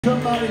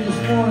Somebody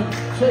this morning,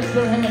 shake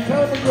their hand.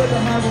 Tell them good to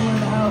have them in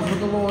the house with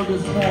the Lord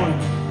this morning.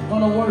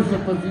 Going to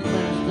worship a few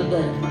minutes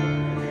today.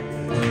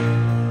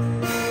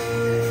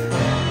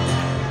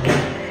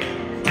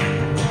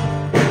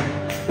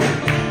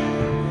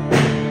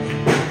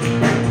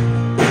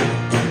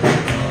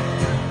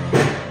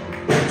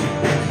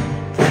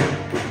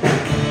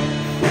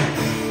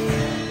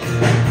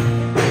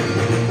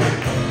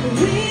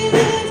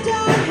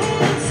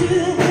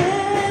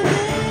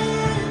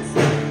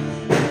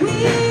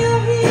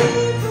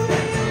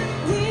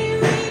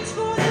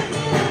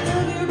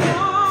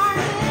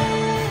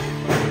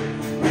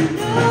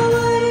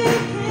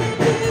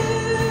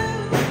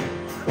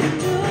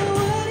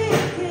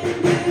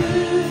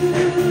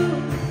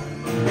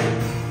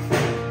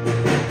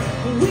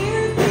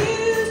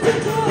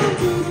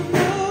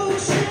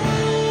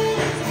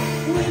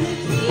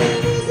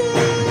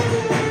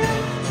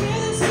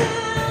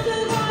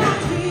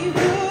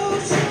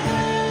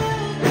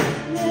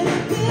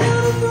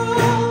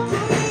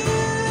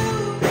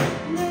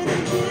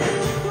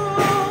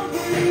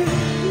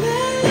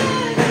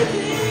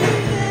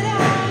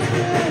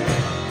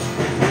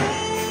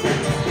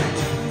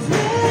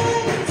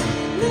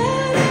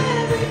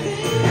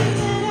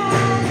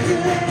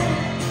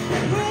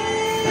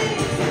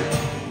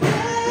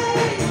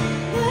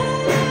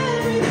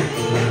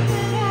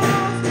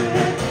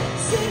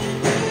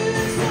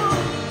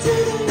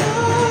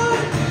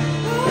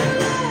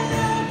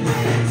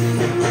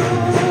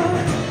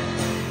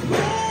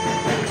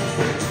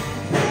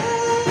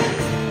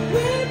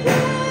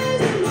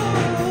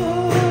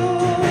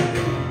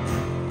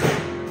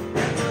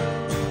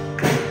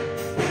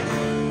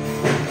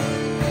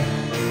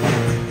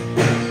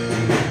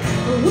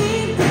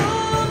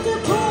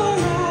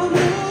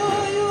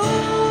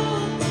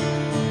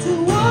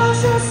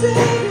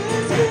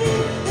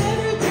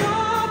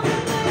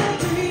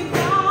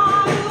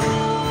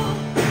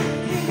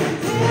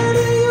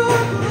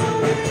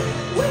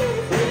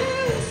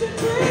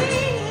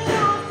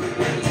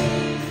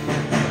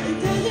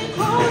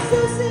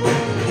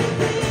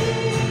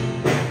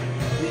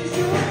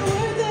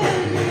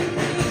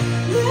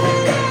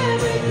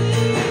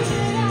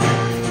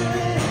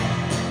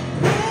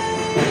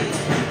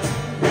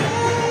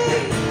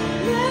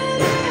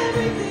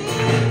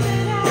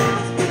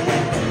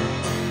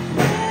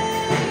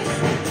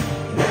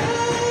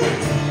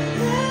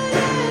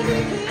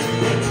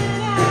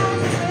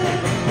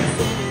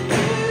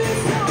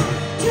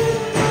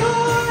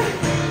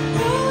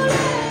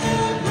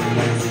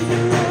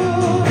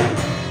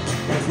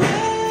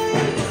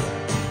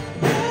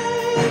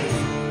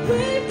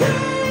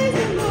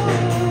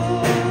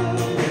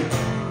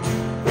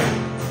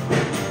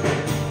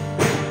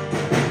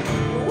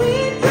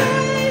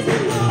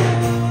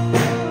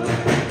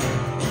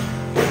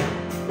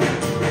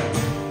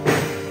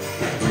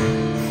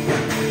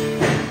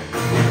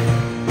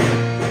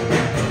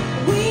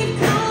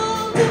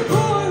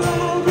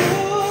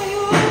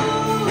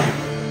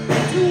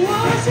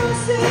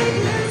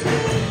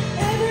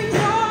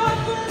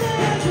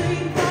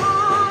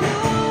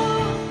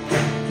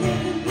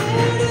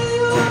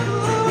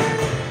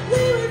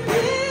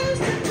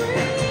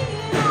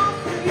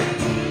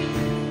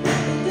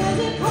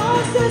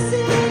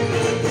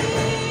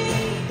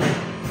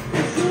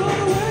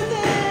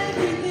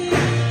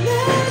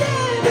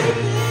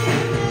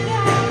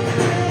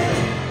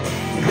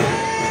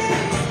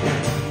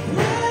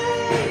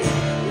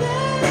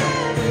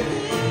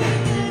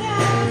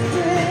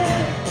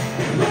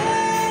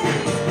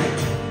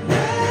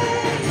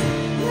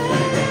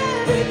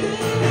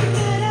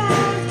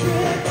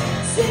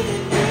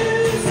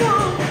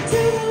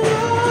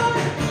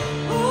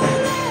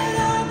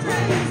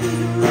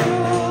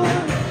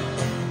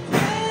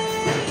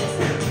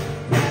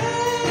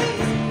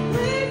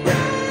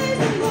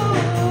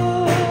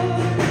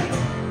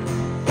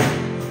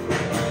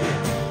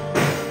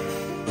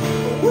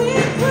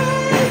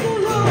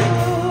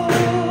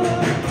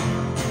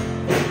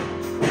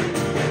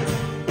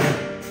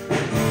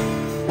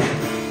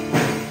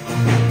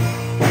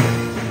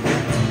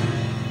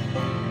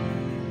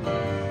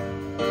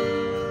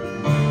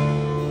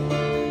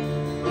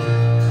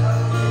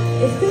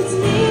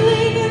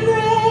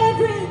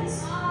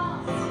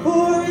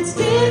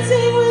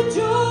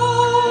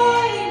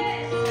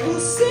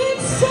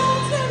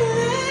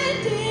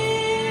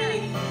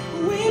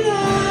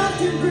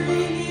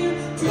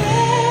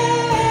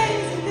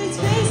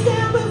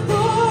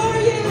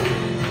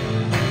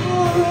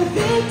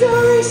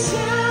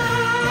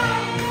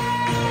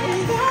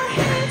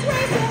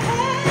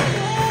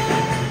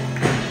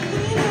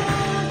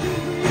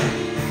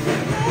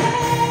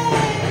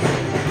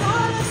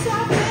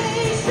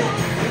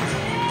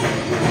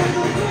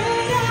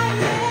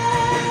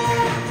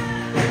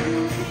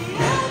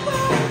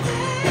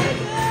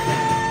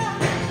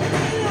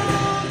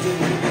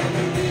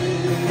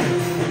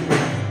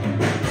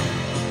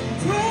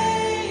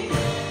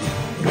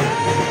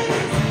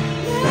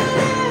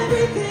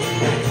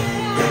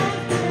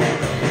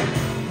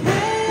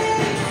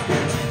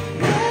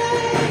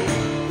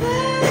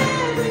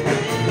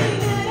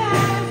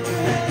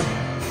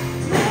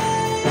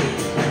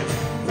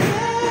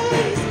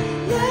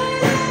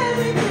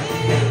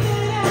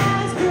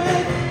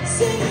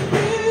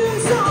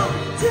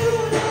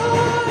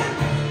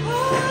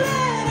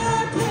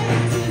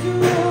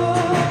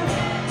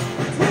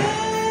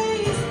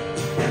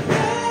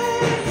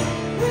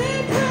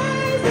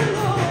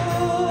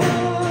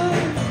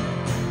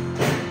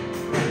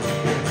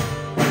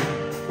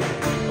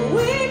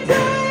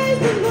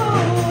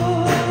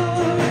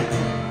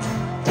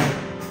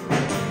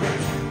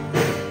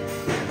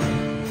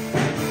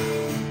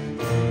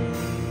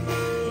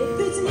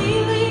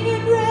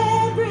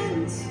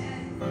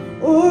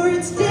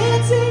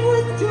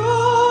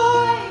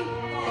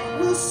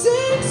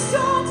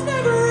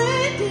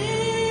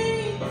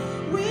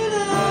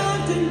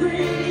 can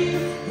bring you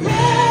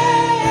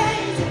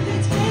praise. If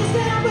it's face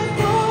down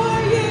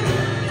before you,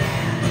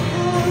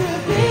 or a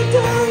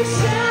victory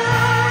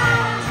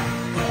shout,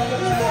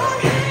 with our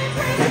hands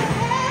raised to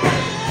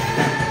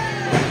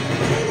heaven,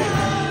 we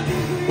love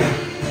can bring you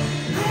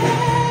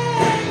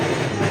praise.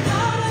 The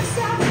God of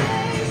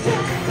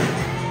salvation,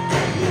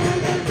 you're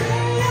the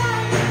great I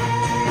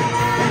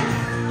am.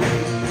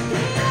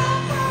 The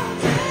Alpha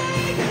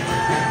Omega,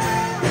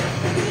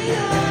 we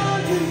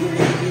love can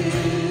bring you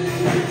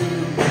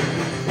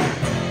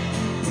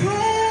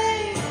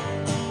praise,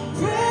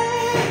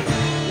 praise,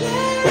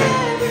 let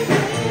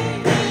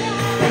everything that I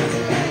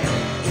say,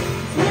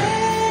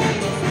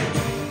 praise,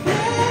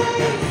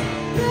 praise,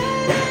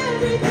 let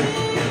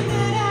everything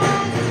that I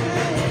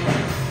say,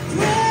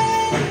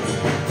 praise,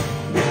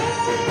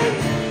 praise,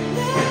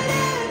 let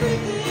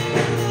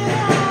everything that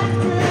I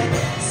pray,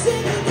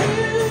 sing a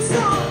new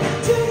song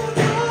to the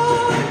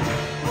Lord,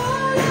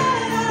 oh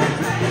let our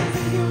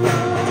praises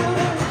roar,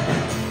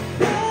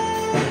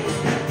 praise,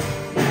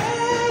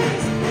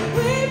 praise,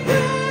 we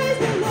praise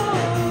the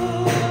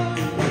Lord.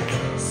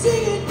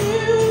 Sing a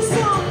new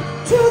song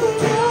to the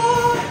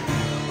Lord.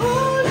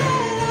 Oh,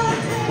 let our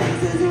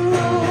praises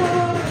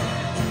roar.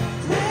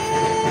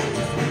 Praise,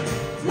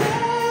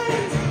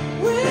 praise,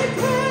 we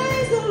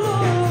praise the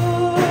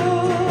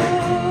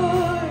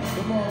Lord.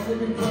 Come on, give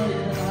me praise in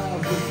the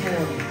house this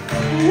morning.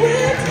 We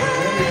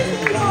praise the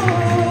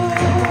Lord.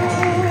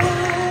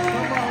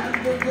 Come on,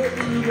 it's been good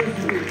to you this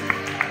week.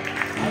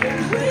 I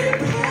didn't say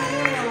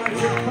everything was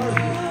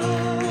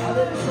perfect. I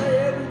didn't say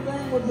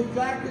everything was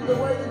exactly the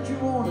way that you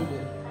wanted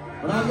it.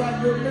 But I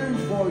got good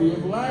news for you.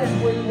 If last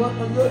week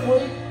wasn't a good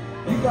week,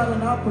 you got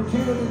an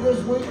opportunity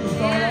this week to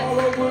start all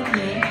over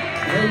again.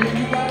 Amen.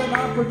 You got an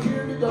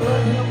opportunity to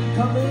let Him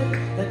come in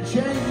and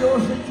change your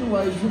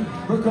situation,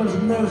 because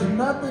there's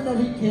nothing that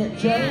He can't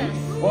change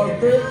or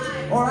fix.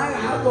 Or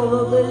I'll go a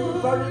little bit even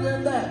further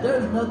than that.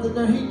 There's nothing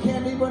that He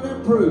can't even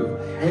improve.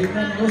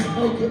 Amen. Just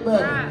make it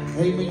better.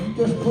 Amen. You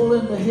just pull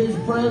into His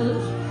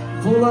presence.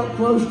 Pull up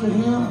close to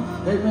Him.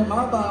 Amen.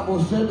 My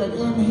Bible said that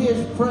in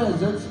His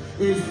presence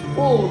is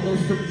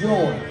fullness of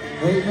joy.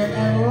 Amen.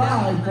 And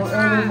life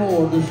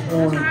forevermore this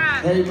morning.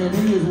 Amen.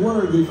 He is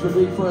worthy to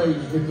be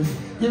praised.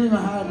 Give Him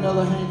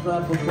another hand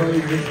clap of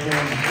praise this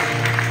morning.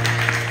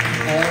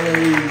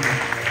 Hallelujah.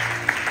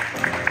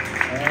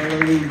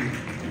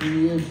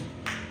 Hallelujah.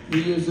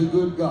 He is a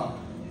good God.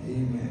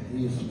 Amen.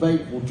 He is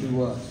faithful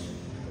to us.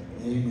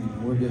 Amen.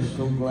 We're just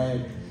so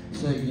glad,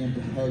 say again,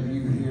 to have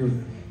you here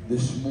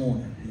this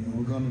morning.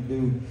 We're going to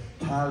do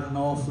tithes and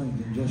offerings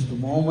in just a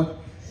moment.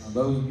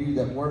 Those of you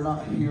that were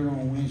not here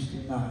on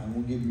Wednesday night,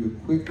 we'll give you a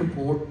quick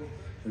report.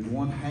 There's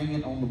one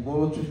hanging on the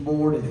bulletin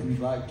board if you'd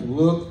like to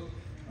look.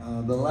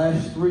 The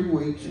last 3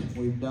 weeks,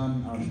 we've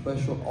done our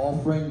special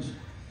offerings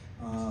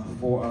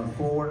for our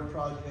forward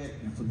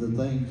project and for the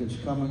things that's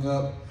coming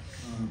up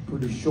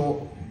pretty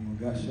short. We've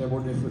got several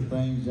different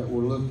things that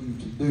we're looking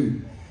to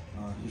do.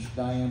 Just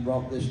Diane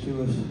brought this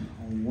to us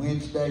on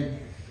Wednesday.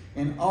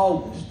 In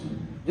August,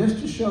 just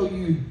to show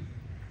you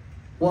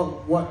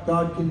what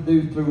God can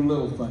do through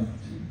little things.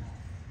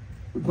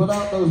 We put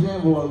out those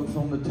envelopes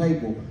on the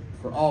table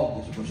for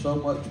August for so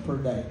much per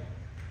day.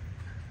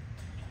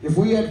 If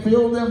we had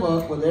filled them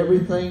up with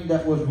everything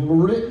that was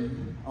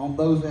written on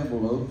those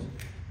envelopes,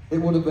 it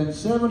would have been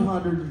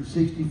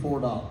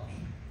 $764.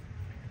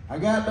 I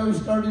got those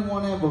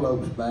 31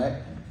 envelopes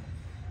back.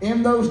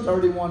 In those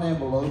 31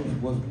 envelopes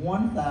was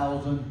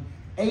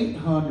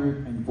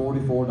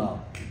 $1,844.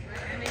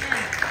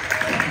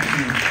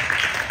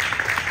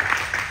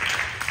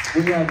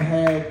 We have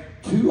had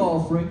 3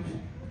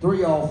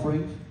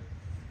 offerings,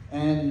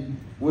 and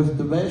with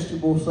the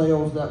vegetable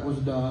sales that was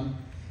done,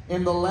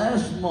 in the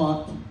last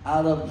month,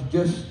 out of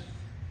just,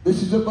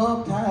 this is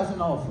above tithes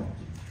and offerings.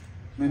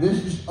 I mean,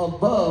 this is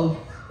above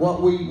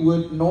what we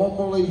would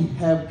normally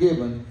have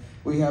given.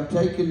 We have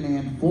taken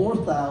in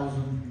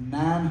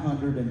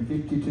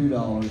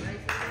 $4,952.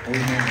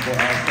 Amen, for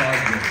our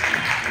project.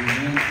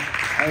 Amen.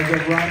 As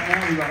of right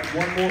now, we got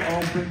one more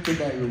offering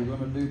today. We're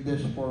going to do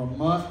this for a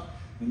month.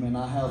 Amen.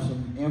 I have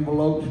some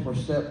envelopes for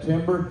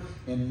September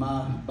in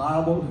my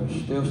Bible.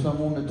 There's still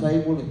some on the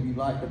table if you'd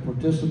like to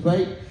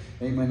participate.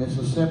 Amen. It's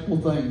a simple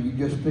thing. You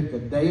just pick a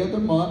day of the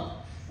month,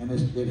 and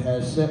it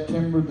has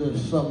September the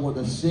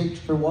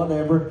 6th or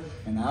whatever,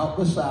 and out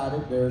beside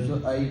it there's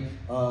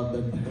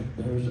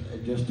there's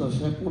just a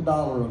simple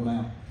dollar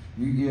amount.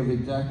 You give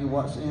exactly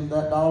what's in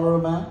that dollar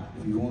amount.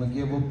 If you want to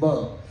give a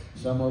buck,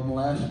 some of them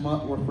last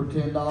month were for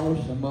 $10.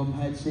 Some of them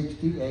had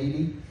 60,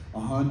 80,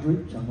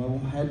 100. Some of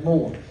them had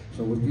more.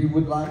 So if you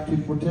would like to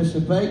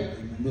participate,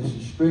 this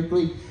is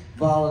strictly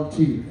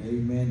volunteer.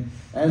 Amen.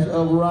 As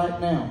of right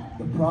now,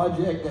 the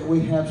project that we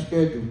have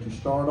scheduled to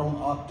start on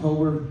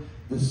October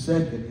the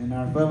 2nd in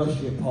our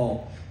fellowship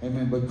hall.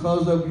 Amen.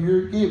 Because of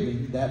your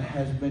giving, that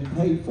has been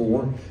paid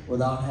for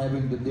without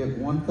having to dip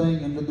one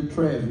thing into the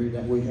treasury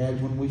that we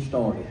had when we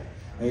started.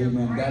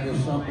 Amen. That is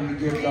something to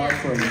give God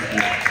praise for.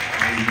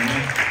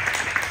 Amen.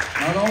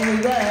 Not only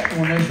that,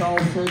 when it's all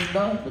said and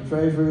done, the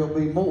treasury will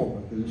be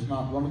more, because it's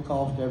not going to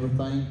cost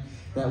everything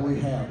that we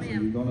have. So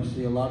you're going to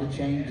see a lot of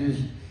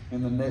changes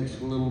in the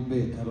next little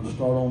bit. That'll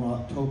start on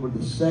October the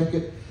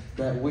 2nd.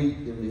 That week,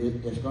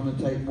 it's going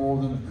to take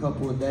more than a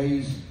couple of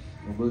days.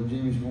 So Brother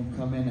Jimmy's going to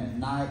come in at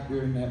night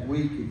during that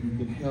week. If you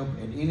can help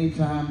at any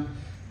time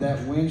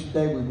that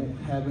Wednesday, we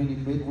won't have any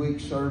midweek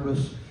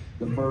service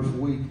the first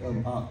week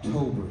of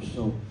October.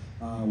 So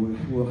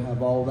we'll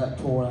have all that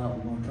tore out.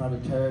 We're going to try to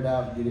tear it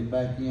out and get it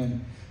back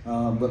in.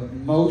 But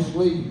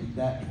mostly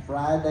that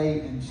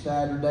Friday and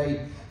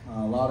Saturday,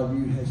 a lot of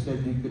you have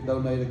said you could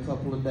donate a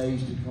couple of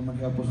days to come and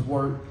help us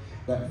work.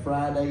 That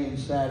Friday and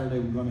Saturday,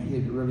 we're going to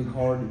hit it really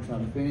hard to try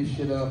to finish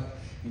it up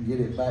and get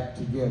it back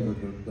together.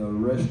 The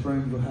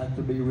restrooms will have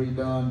to be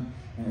redone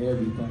and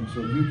everything.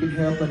 So if you can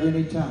help at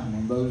any time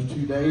on those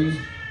 2 days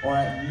or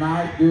at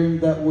night during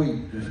that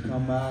week, just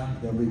come by.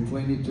 There'll be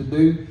plenty to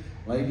do.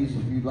 Ladies,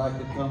 if you'd like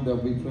to come,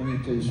 there'll be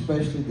plenty to,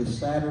 especially the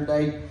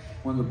Saturday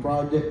when the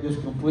project is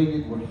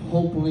completed. We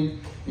hopefully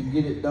can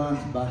get it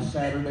done by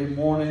Saturday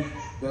morning.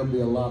 There'll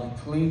be a lot of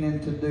cleaning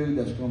to do.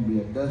 That's going to be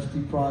a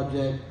dusty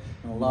project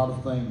and a lot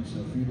of things. So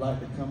if you'd like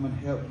to come and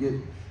help get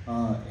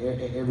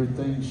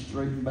everything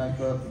straightened back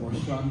up for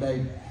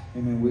Sunday,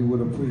 amen, we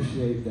would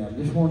appreciate that.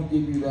 Just want to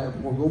give you that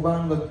report. Go by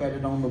and look at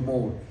it on the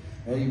board.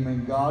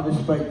 Amen. God is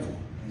faithful.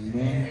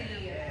 Amen.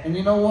 And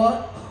you know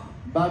what?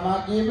 By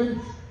my giving,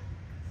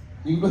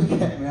 you look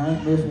at me, I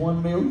ain't missed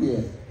one meal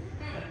yet.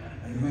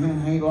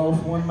 Amen. I ain't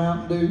lost one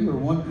Mountain Dew or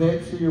one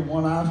Pepsi or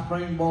one ice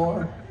cream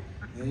bar.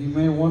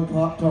 Amen. One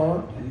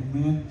Pop-Tart.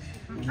 Amen.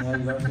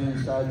 And that's the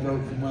inside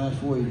joke from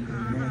last week.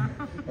 Amen.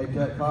 Ate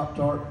that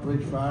Pop-Tart,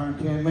 fridge fryer in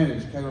 10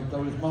 minutes. Caleb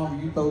told his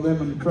mama, you throw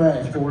them in the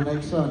trash for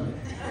next Sunday.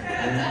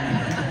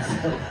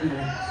 Amen. So,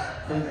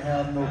 couldn't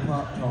have no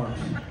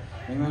Pop-Tarts.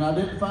 Amen. I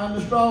didn't find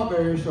the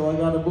strawberry, so I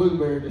got a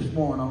blueberry this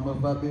morning. I don't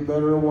know if that'd be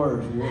better or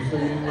worse. We'll see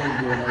in a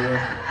little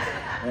bit.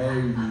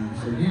 Amen.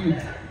 So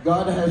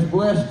God has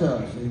blessed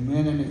us.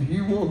 Amen. And if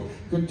you will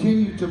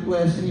continue to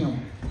bless Him,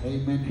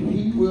 amen,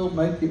 He will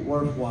make it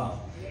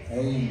worthwhile.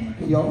 Amen.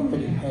 He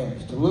already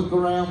has. To look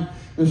around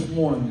this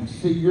morning and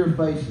see your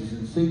faces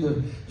and see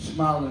the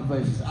smiling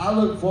faces. I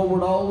look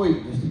forward all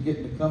week just to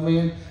getting to come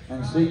in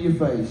and see your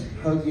face,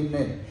 hug your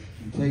neck,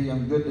 and tell you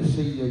I'm good to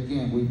see you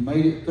again. We've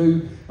made it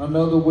through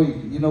another week.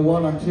 You know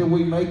what? Until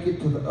we make it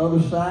to the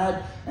other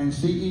side and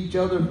see each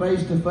other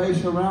face to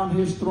face around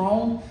His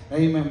throne,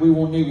 amen, we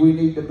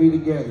need to be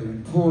together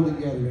and pull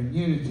together in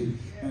unity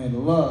and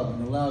in love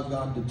and allow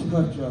God to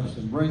touch us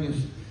and bring us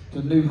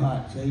to new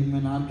heights.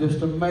 Amen. I'm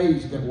just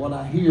amazed at what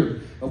I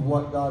hear of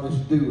what God is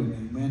doing.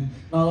 Amen.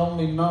 Not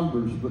only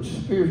numbers, but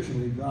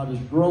spiritually, God is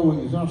growing.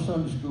 It's our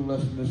Sunday school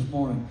lesson this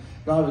morning.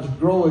 God is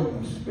growing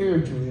us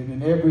spiritually and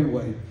in every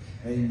way.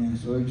 Amen.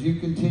 So as you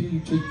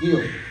continue to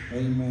give,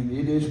 amen,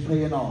 it is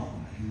paying off.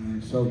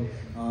 Amen. So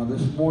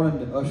this morning,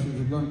 the ushers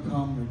are going to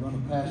come. They're going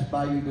to pass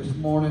by you this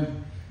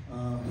morning.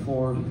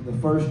 For the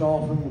first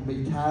offering will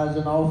be tithes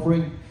and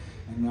offering.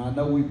 And I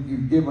know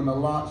you've given a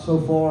lot so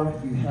far.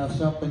 If you have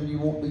something you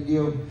want to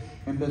give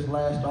in this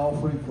last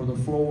offering for the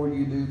floor,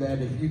 you do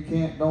that. If you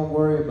can't, don't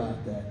worry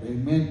about that.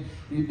 Amen.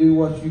 You do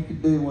what you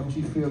can do, what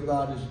you feel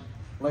God has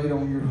laid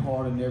on your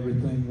heart, and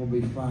everything will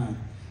be fine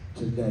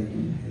today.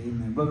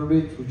 Amen. Brother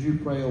Rich, would you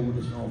pray over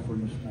this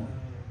offering this morning?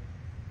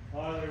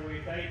 Father,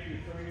 we thank you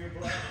for your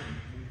blessings.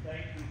 We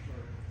thank you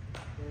for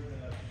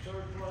the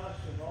surplus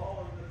of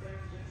all of the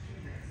things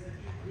that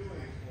you're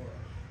doing for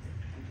us.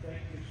 We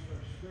thank you for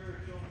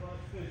spiritual plus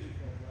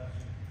physical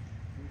blessing.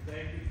 We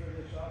thank you for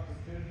this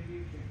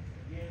opportunity to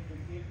again to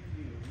give to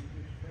you. We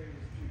just pray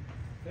that you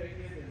take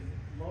it and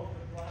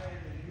multiply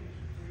it and use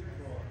it for your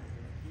glory.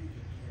 In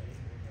Jesus' name,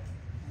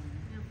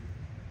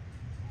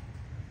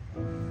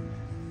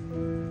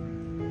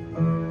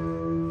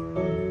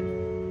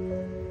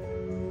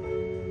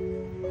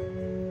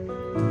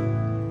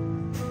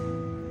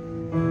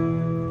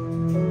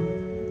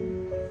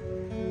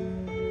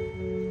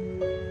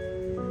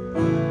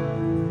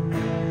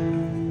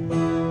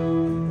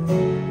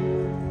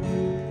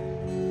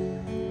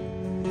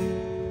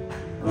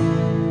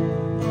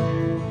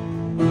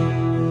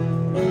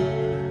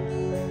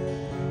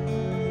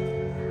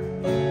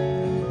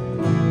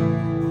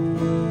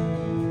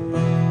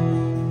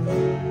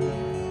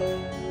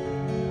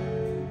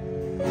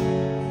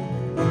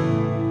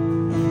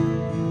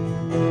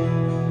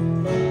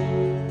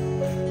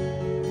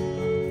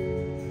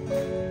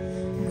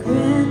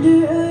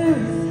 Grander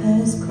earth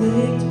has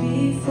quaked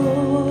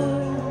before,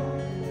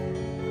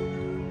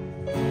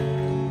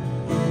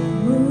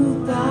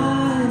 moved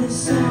by the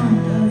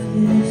sound of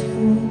His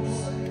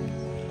voice.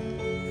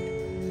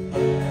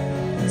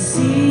 The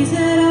seas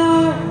that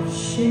are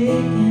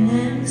shaken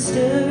and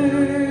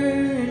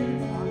stirred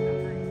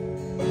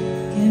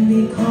can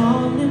be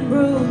calmed and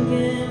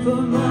broken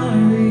for my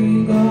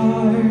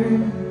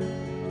regard.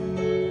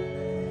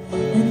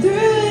 And through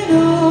it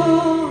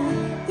all,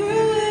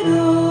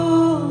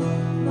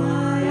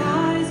 my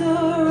eyes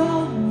are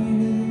on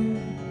you.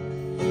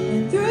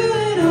 And through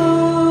it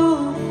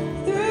all,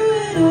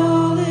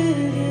 it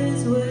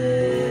is well.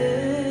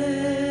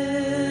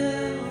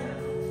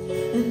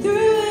 And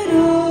through it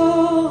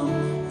all,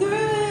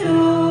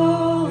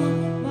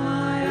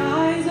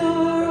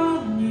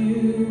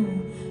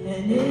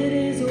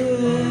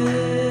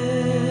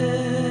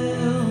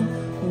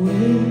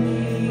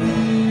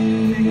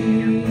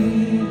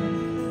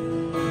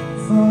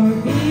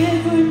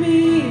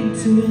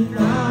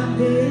 cannot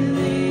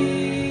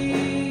believe,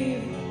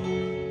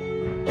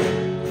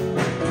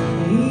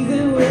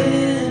 even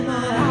when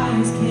my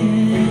eyes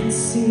can't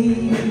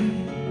see.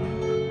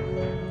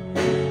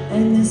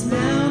 And this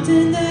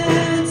mountain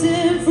that's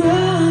in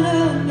front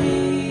of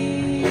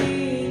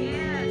me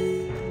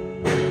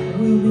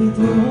will be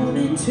thrown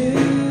into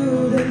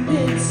the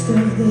midst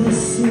of the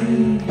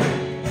sea.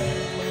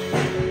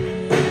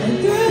 And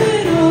through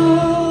it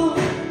all,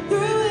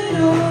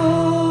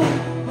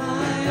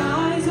 my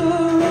eyes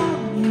are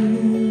on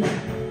you.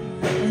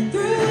 And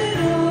through it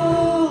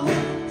all,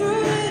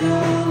 it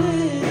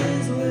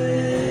is well.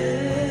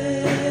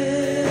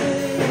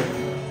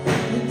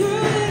 And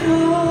through it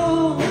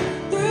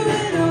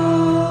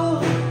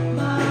all,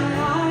 my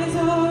eyes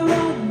are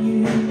on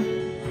you,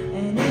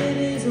 and it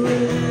is well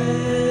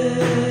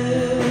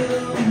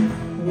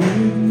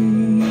with me.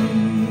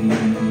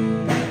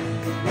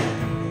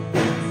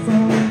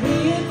 For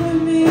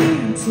me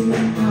to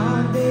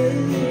not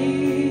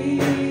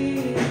believe,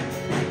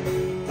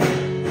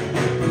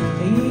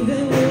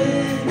 even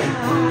when my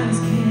eyes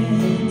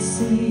can't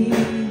see.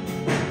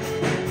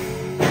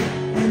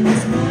 And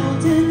this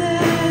mountain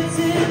that's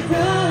in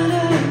front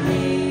of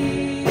me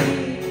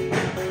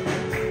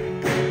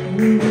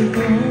will be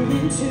thrown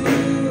into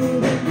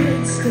the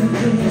midst of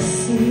the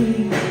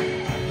sea.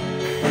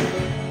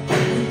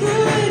 And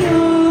through it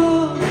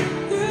all,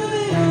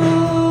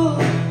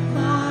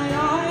 my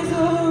eyes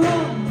are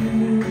on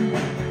you.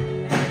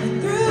 And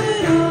through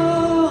it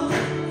all,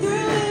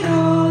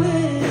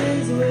 it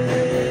is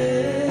well.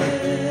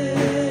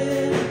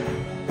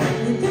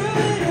 And through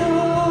it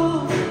all,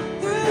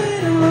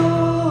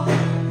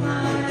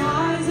 my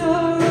eyes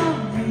are on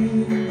you,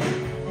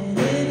 and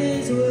it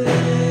is well.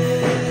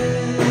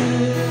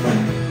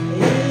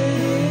 It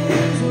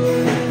is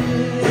well.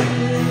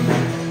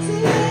 So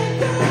let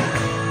go,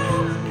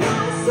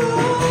 my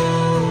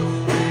soul,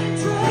 and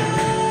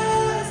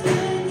trust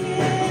in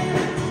Him.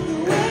 The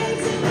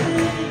waves and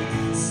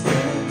winds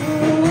still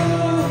know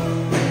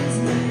His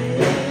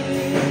name.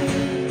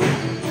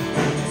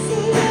 So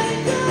let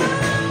go,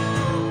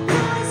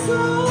 my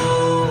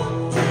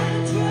soul,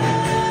 and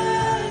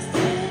trust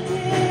in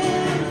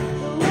Him.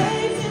 The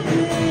waves and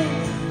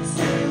winds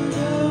still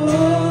know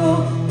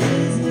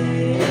His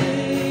name.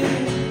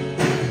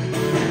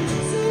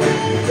 So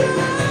let go,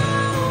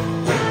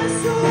 my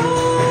soul,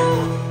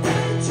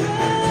 and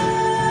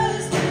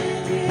trust in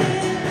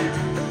Him.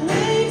 The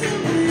waves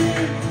and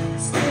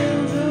winds still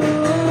know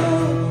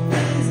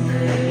His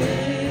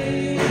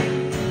name.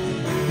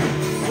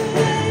 So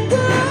let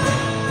go,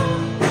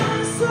 my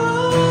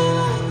soul,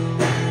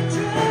 and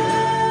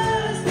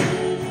trust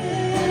in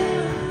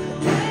Him.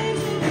 The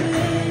waves and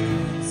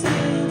winds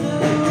still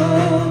know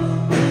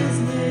His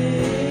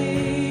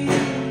name.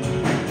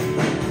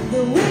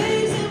 The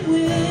waves and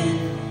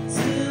winds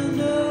still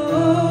know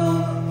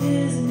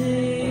His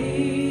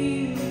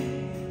name.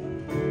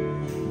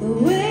 The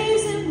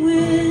waves and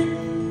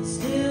winds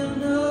still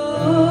know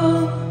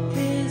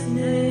His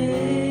name.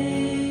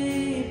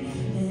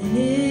 And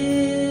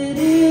it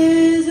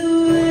is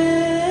well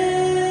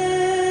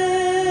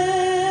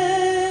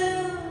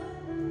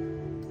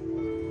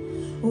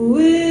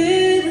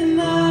with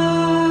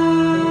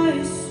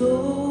my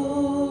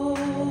soul.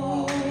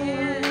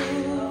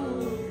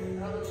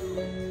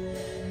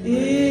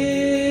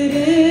 It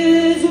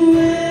is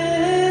well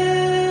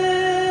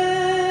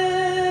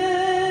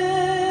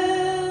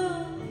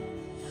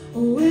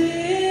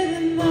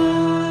with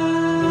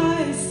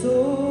my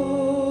soul.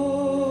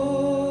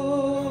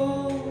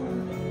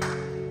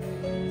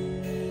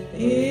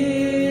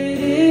 It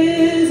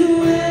is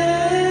well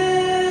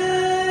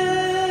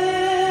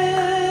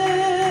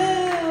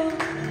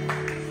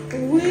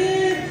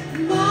with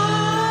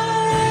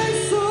my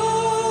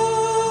soul.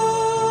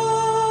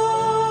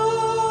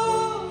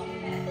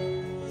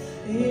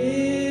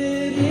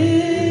 It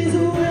is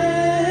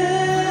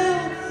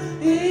well,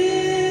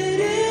 it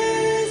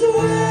is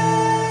well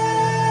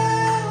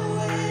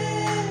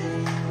with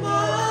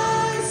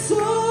my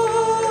soul.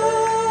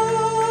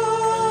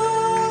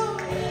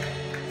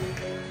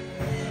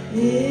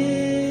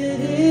 It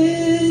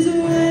is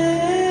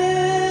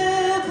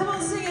well. Come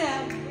on, sing it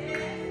out.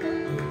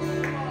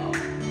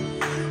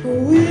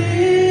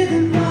 With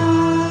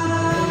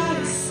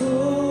my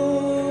soul.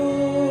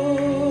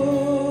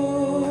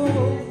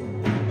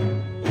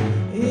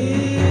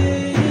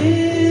 It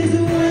is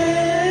well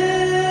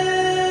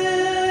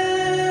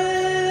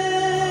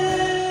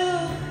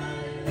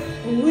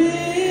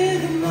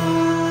with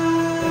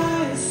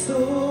my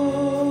soul.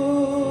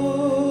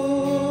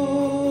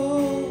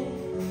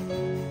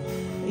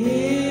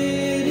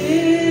 It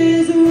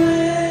is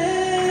well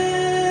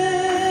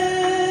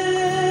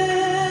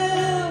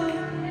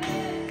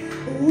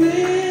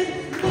with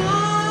my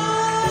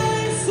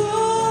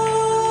soul.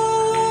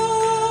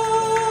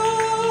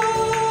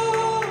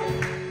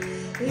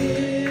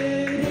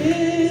 It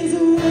is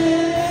well,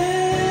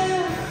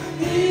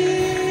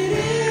 it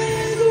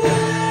is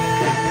well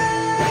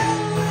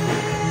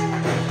with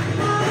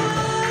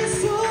my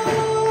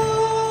soul.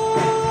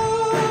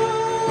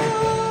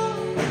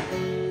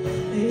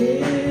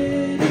 It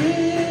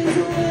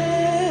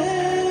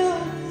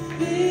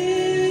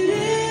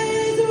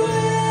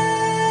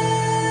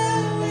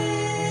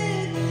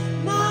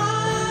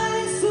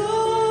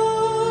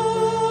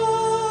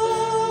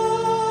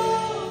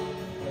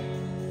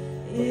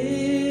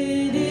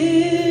It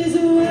is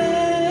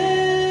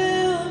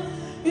well,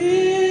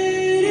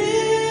 it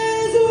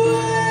is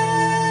well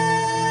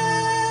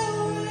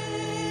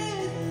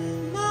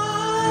with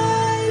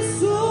my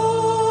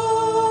soul.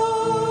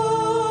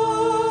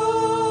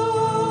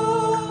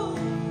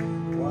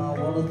 Wow,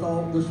 what a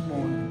thought this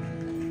morning.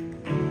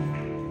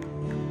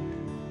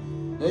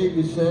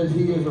 David says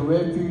he is a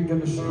refuge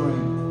and a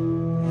strength.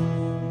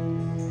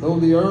 Though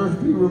the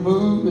earth be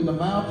removed and the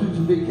mountains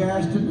be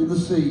cast into the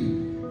sea,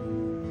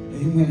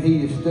 amen,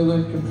 he is still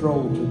in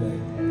control today.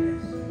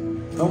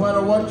 No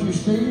matter what you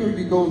see or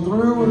you go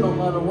through, or no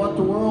matter what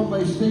the world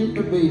may seem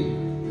to be,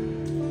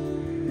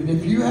 and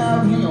if you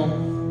have him,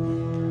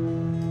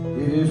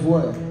 it is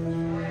well.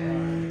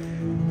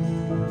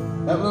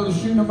 That little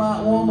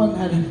Shunammite woman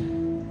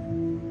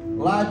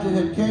Elijah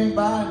had came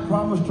by and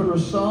promised her a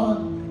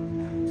son.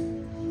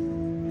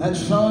 That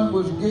son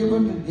was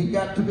given, and he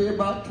got to be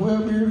about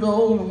 12 years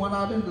old and went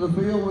out into the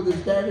field with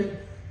his daddy.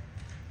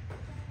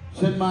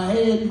 Said, my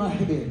head, my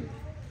head.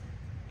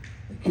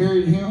 They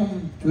carried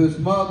him to his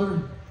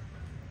mother.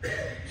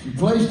 She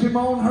placed him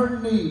on her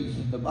knees,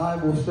 and the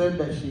Bible said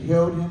that she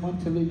held him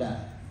until he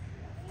died.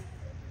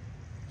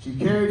 She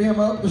carried him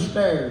up the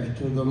stairs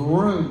to the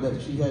room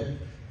that she had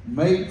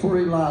made for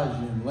Elijah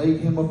and laid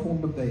him upon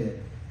the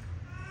bed.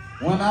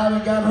 Went out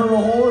and got her a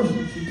horse,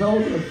 and she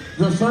told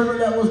the servant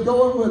that was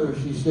going with her,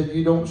 she said,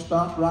 you don't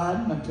stop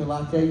riding until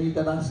I tell you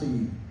that I see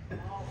you.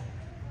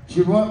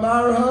 She went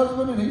by her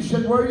husband, and he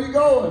said, where are you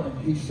going? And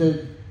he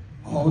said,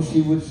 all she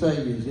would say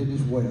is, it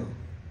is well.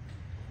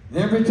 And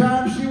every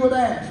time she would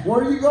ask,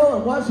 where are you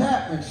going? What's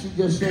happening? She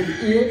just said,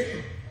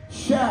 it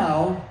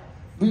shall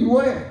be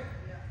well.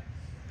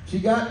 She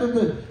got to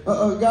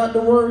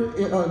where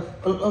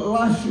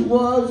Elisha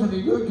was, and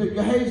he looked at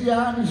Gehazi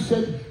and he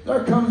said,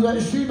 there comes that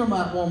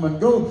Shunammite woman.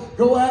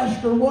 Go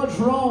ask her what's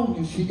wrong.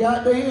 And she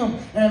got to him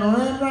and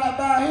ran right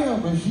by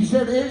him. And she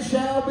said, it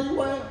shall be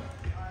well.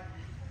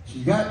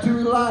 She got to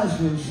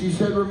Elisha and she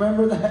said,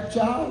 remember that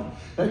child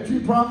that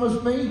you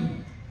promised me?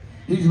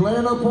 He's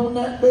laying up on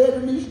that bed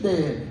and he's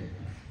dead.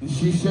 And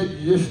she said,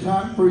 it's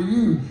time for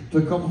you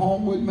to come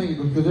home with me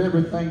because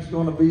everything's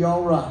going to be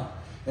all right.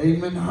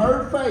 Amen.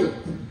 Her faith.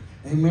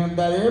 Amen.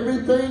 That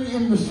everything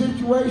in the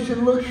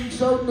situation looking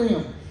so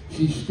dim,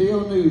 she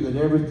still knew that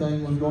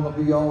everything was going to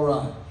be all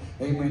right.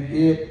 Amen.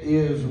 It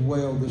is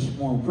well this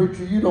morning.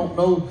 Preacher, you don't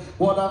know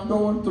what I'm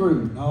going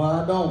through. No,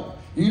 I don't.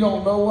 You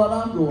don't know what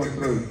I'm going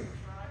through.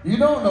 You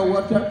don't know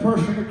what that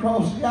person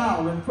across the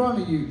aisle in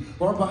front of you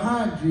or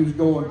behind you is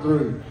going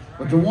through.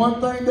 But the one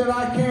thing that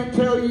I can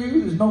tell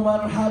you is no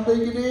matter how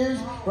big it is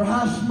or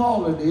how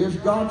small it is,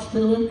 God's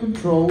still in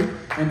control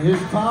and His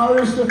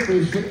power is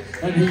sufficient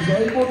and He's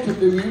able to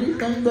do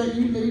anything that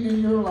you need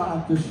in your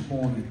life this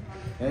morning.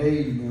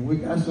 Amen. We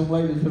got some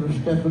ladies that are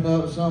stepping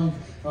up, some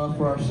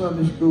for our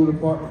Sunday school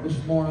department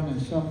this morning,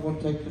 and some will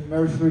take the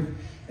nursery.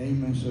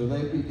 Amen. So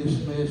they be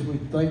dismissed. We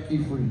thank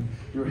you for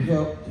your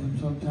help. And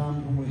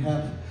sometimes when we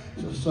have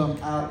some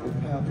out, we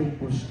have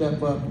people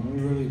step up, and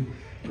we really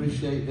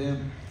appreciate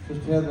them.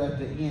 Just tell that at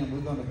the end,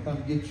 we're going to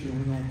come get you, and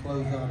we're going to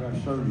close out our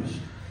service.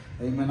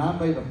 Amen. I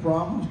made a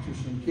promise to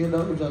some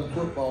kiddos at a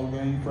football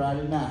game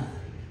Friday night.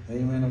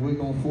 Amen. And we're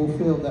going to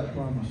fulfill that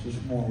promise this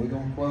morning. We're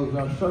going to close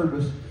our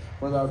service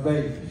with our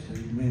babies.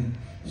 Amen.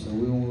 So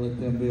we want to let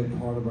them be a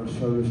part of our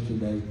service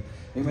today.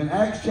 Amen.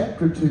 Acts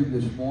chapter 2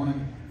 this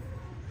morning.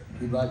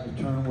 If you'd like to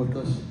turn with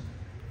us.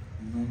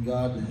 Amen.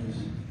 God has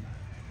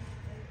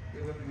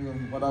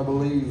given me what I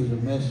believe is a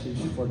message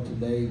for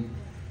today.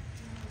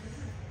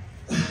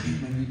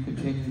 And you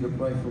continue to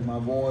pray for my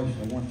voice.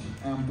 I want you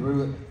to come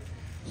through it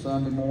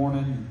Sunday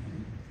morning.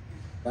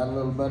 Got a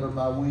little better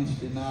by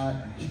Wednesday night.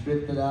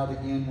 Stripped it out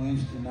again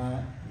Wednesday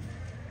night.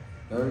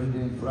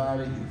 Thursday and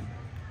Friday.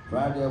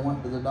 Friday I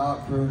went to the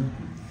doctor and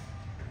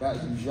got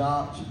some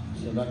shots.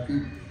 Said I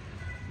keep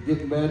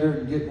getting better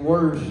and getting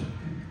worse.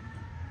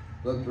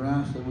 Looked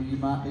around and said, well, you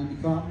might need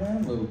to calm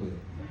down a little bit.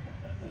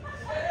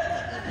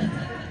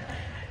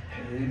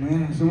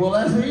 Amen. I said, well,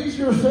 that's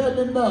easier said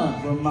than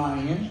done from my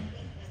end.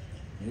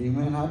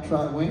 Amen. I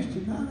tried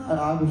Wednesday night.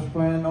 I was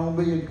planning on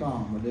being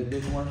calm, but it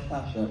didn't work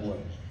out that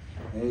way.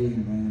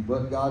 Amen.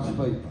 But God's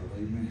faithful.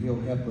 Amen.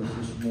 He'll help us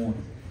this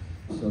morning.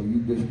 So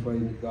you just pray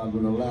that God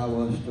would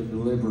allow us to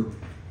deliver,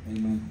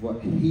 amen,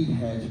 what He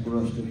has for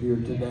us to hear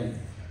today.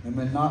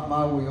 Amen. Not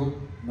my will,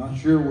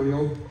 not your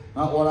will,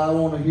 not what I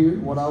want to hear,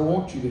 what I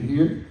want you to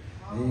hear.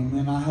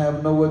 Amen. I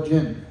have no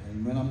agenda.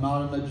 Amen. I'm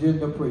not an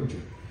agenda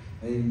preacher.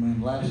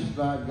 Amen. Last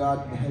night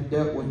God had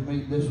dealt with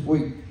me this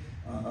week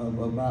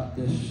about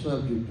this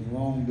subject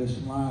along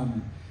this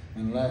line,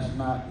 and last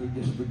night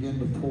He just began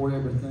to pour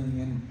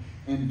everything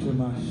into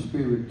my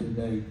spirit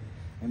today.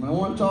 And I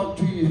want to talk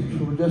to you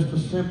for just a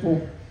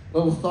simple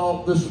little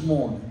thought this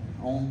morning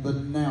on the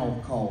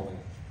now calling.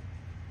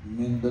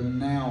 Amen. The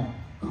now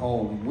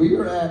calling. We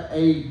are at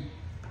a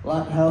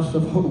Lighthouse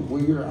of Hope.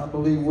 I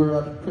believe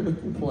we're at a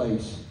critical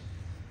place.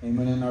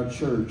 Amen. In our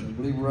church, I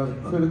believe we're at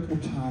a critical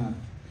time.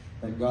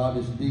 that God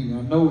is dealing.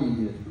 I know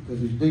He is,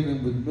 because He's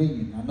dealing with me.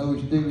 And I know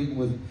He's dealing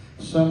with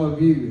some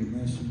of you.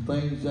 Amen. Some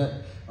things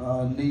that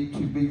need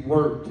to be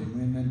worked.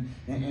 Amen.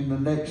 And in the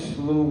next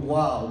little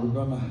while, we're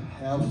going to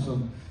have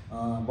some.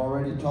 I've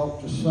already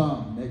talked to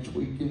some. Next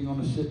week, we're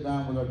going to sit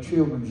down with our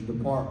children's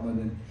department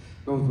and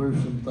go through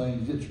some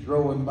things. It's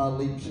growing by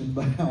leaps and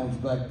bounds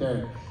back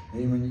there.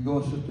 Amen. You go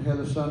in Sister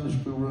Heather's Sunday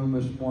school room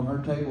this morning.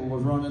 Her table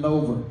was running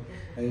over.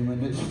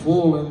 Amen. It's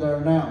full in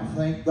there now.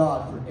 Thank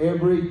God for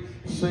every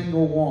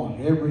single one.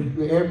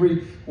 Every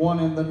one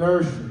in the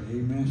nursery.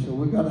 Amen. So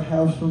we got to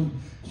have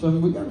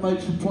we got to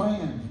make some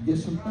plans, get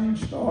some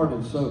things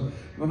started. So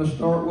we're going to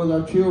start with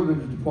our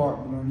children's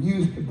department, our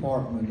youth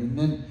department, and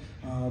then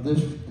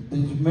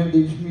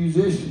these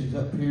musicians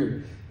up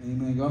here.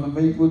 Amen. Going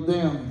to meet with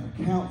them,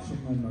 our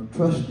councilmen, our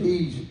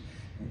trustees.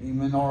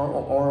 Amen.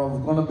 Are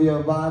going to be a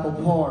vital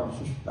part.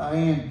 Sister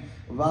Diane,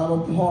 a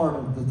vital part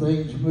of the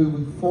things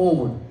moving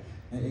forward.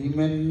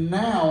 Amen.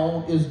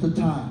 Now is the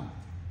time.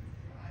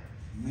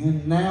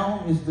 Amen.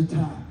 Now is the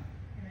time.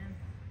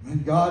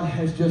 And God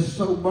has just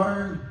so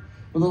burned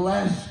for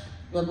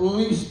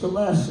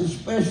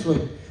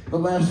especially the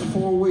last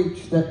 4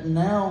 weeks, that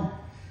now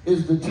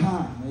is the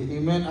time.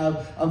 Amen.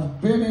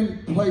 I've been in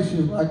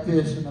places like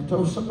this, and I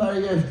told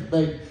somebody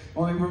yesterday, I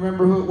don't even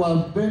remember who it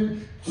was, I've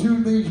been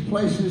to these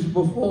places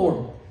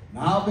before.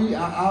 Now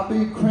I'll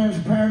be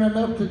transparent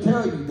enough to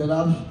tell you that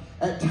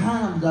at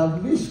times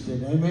I've missed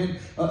it. Amen.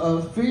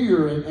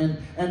 Fear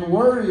and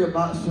worry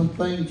about some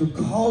things will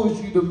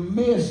cause you to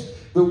miss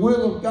the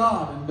will of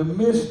God and to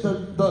miss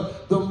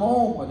the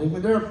moment.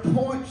 Amen. There are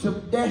points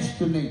of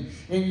destiny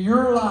in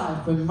your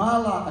life, in my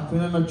life,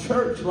 and in a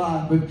church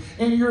life, and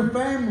in your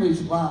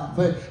family's life.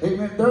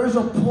 Amen. There's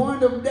a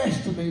point of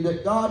destiny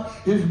that God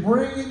is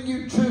bringing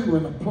you to,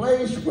 in a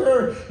place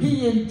where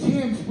He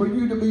intends for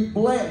you to be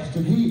blessed,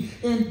 and He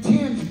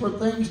intends for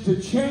things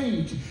to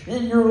change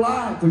in your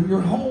life, in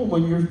your home,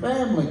 in your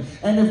family.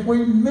 And if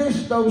we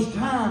miss those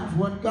times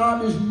when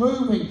God is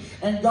moving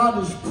and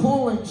God is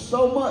pulling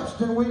so much,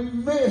 then we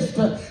missed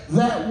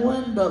that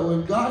window.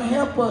 And God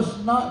help us,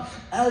 not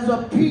as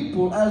a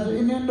people, as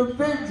an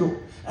individual,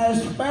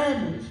 as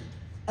families,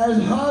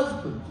 as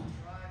husbands.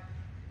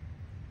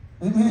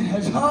 Amen.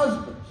 As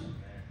husbands,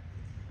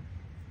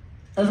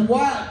 as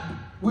wives,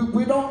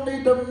 we don't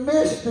need to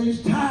miss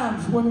these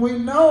times when we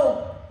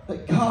know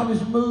that God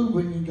is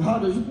moving and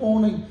God is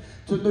wanting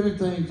to do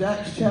things.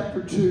 Acts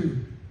chapter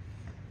 2,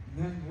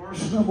 and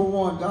verse number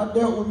 1. God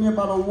dealt with me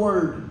about a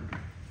word.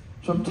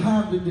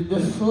 Sometimes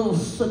this little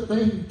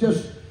thing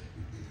just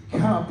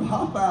kind of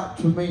pop out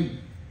to me.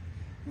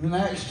 In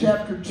Acts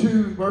chapter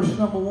 2, verse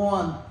number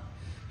 1,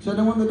 it said,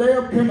 and when the day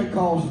of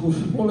Pentecost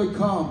was fully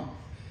come,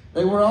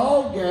 they were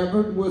all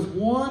gathered with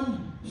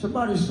one,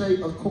 somebody say,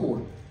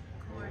 accord.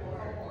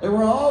 They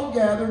were all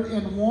gathered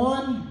in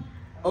one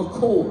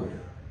accord,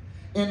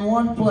 in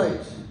one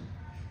place.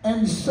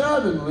 And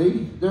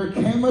suddenly there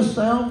came a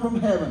sound from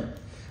heaven,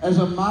 as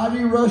a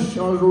mighty rush,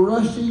 or a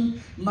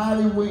rushing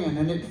mighty wind,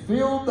 and it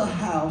filled the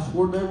house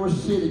where they were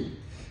sitting.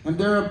 And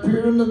there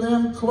appeared unto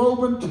them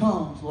cloven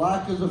tongues,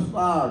 like as a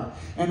fire,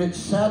 and it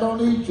sat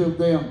on each of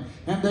them.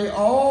 And they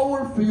all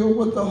were filled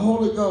with the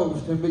Holy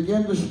Ghost, and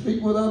began to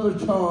speak with other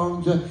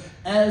tongues,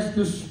 as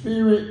the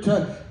Spirit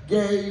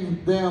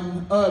gave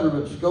them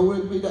utterance. Go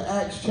with me to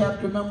Acts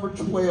chapter number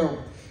 12.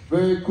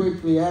 Very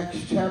quickly,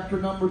 Acts chapter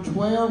number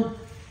 12.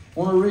 I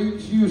want to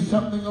read to you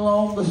something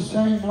along the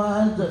same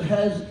lines that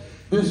has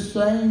this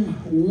same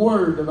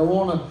word that I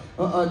want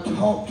to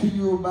talk to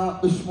you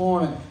about this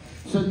morning.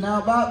 It said,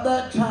 now about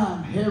that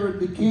time, Herod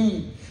the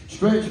king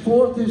stretched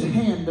forth his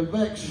hand to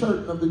vex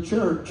certain of the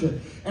church,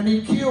 and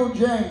he killed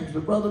James, the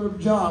brother of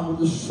John,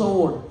 with a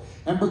sword.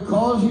 And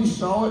because he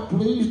saw it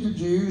pleased the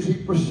Jews, he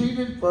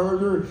proceeded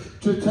further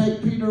to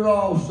take Peter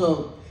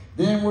also.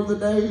 Then were the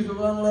days of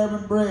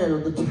unleavened bread, or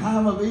the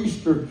time of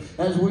Easter,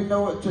 as we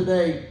know it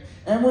today.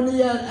 And when he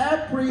had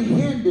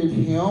apprehended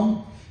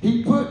him,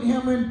 he put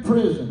him in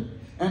prison,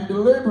 and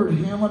delivered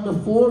him unto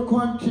 4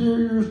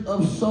 quintiles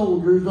of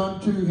soldiers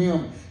unto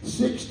him,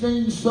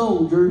 16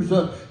 soldiers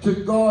to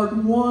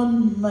guard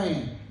one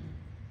man.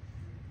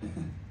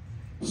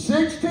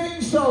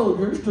 16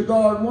 soldiers to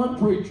guard one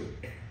preacher.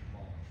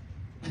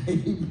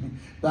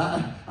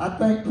 I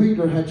think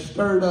Peter had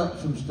stirred up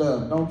some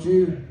stuff, don't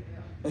you?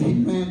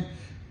 Amen.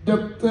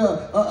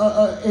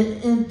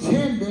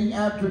 Intending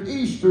after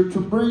Easter to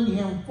bring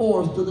him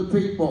forth to the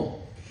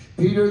people.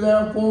 Peter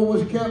therefore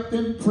was kept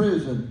in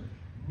prison,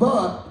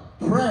 but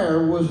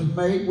prayer was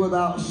made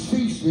without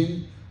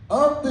ceasing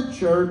of the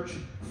church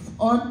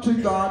unto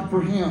God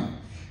for him.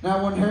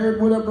 Now when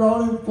Herod would have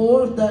brought him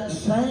forth that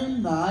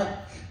same night,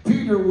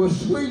 Peter was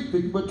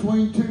sleeping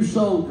between 2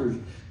 soldiers,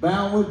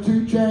 bound with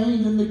 2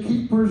 chains, and the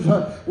keepers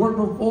were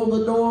before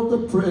the door of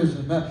the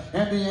prison.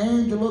 And the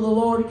angel of the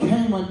Lord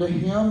came unto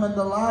him, and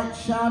the light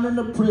shined in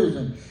the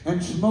prison,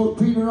 and smote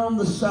Peter on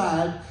the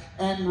side,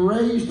 and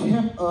raised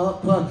him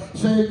up,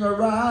 saying,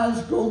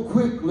 Arise, go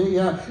quickly.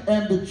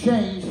 And the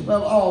chains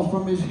fell off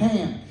from his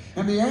hand.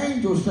 And the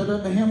angel said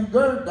unto him,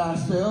 Gird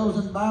thyself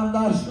and bind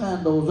thy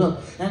sandals.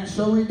 And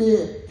so he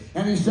did.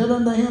 And he said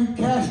unto him,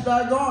 Cast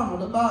thy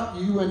garment about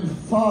you, and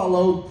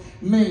follow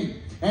me.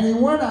 And he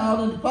went out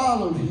and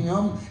followed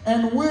him,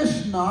 and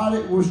wist not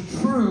it was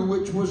true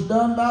which was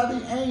done by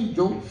the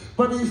angel,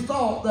 but he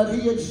thought that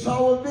he had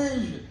saw a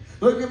vision.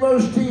 Look at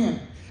verse 10.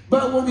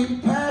 But when he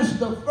passed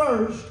the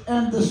first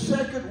and the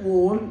second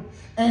ward,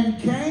 and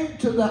came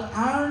to the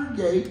iron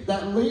gate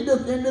that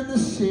leadeth into the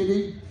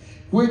city,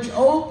 which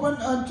opened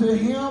unto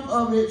him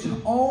of its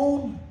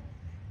own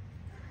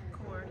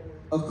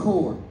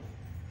accord.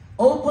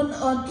 Opened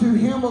unto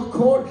him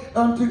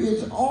unto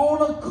its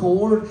own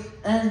accord,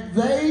 and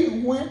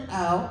they went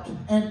out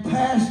and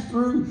passed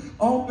through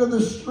onto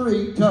the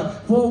street,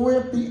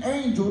 forthwith the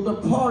angel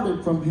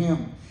departed from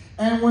him.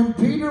 And when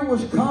Peter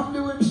was come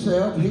to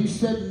himself, he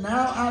said,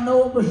 Now I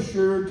know of a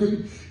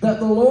surety that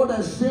the Lord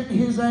has sent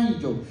his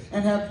angel,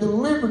 and hath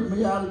delivered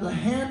me out of the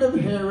hand of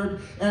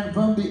Herod, and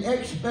from the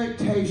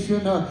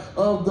expectation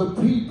of the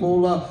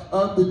people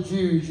of the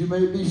Jews. You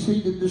may be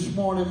seated this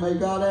morning. May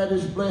God add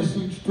his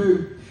blessings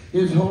to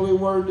his holy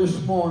word this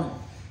morning.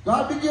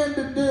 God began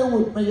to deal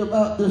with me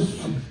about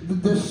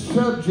this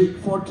subject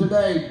for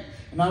today.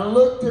 And I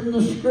looked in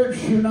the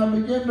scripture and I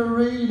began to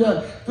read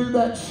through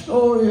that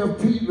story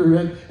of Peter.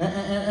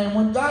 And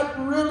when God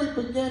really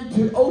began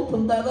to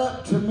open that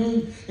up to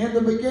me in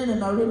the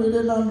beginning, I really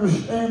didn't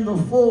understand the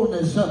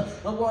fullness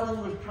of what he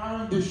was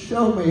trying to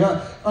show me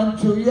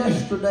until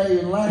yesterday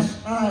and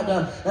last night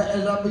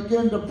as I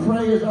began to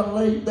pray as I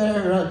laid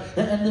there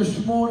and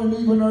this morning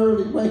even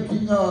early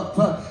waking up.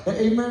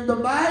 Amen. The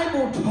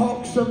Bible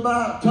talks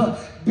about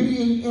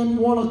being in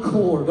one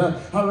accord.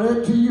 I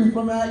read to you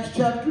from Acts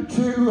chapter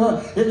 2.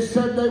 It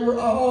said they were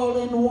all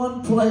in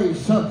one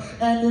place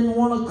and in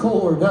one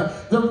accord.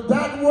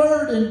 That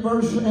word in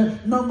verse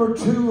number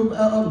 2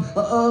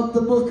 of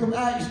the book of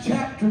Acts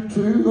chapter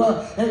 2,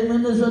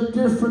 amen, is a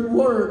different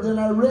word than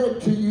I read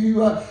to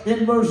you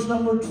in verse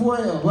number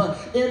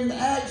 12. In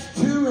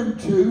Acts 2 and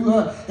 2,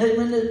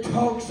 amen, it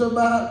talks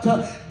about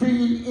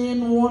being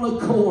in one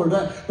accord.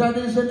 That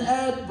is an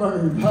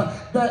adverb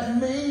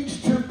that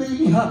means to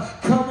be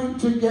coming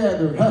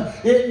together.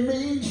 It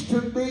means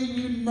to be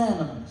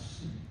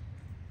unanimous.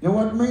 You know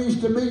what it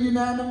means to be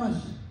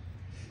unanimous?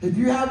 If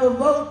you have a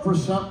vote for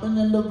something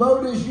and the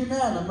vote is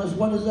unanimous,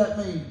 what does that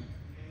mean?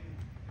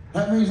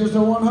 That means it's a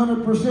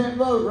 100%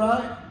 vote,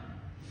 right?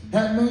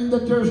 That means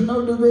that there's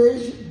no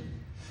division.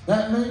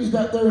 That means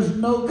that there's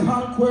no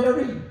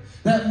conquering.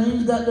 That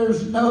means that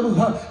there's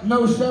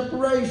no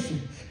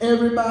separation.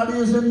 Everybody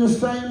is in the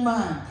same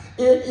mind.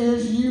 It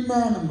is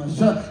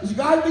unanimous. As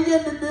God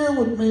began to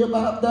deal with me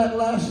about that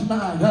last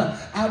night,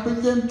 I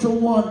began to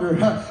wonder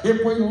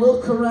if we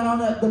look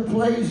around at the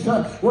place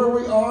where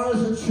we are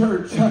as a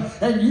church,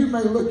 and you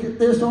may look at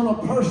this on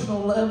a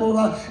personal level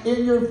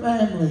in your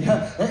family.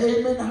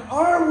 Amen.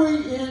 Are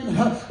we in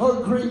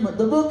agreement?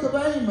 The book of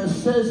Amos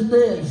says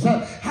this: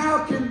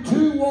 how can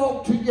two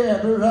walk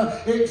together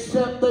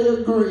except they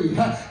agree?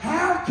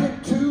 How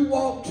can two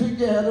walk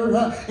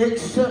together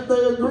except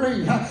they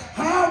agree?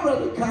 How,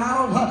 Brother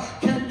Kyle,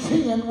 can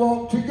 10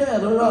 walk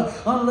together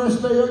unless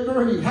they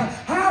agree?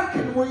 How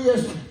can we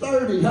as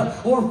 30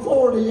 or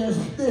 40 as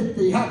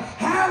 50,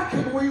 how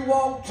can we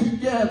walk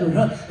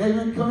together?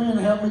 Amen. Come in and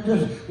help me.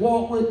 Just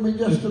walk with me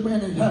just a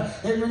minute.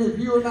 Amen. If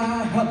you and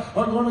I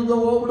are going to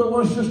go over to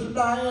where Sister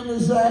Diane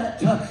is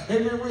at,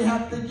 amen, we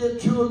have to get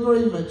to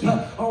agreement.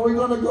 Are we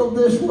going to go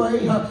this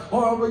way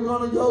or are we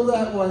going to go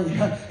that way?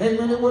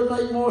 Amen. It would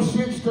make more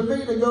sense to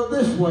me to go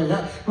this way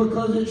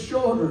because it's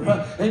shorter.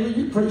 Amen.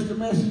 You preached a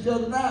message the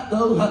other night,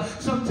 though.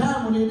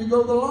 Sometime we need to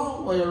go the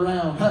long way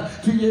around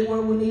to get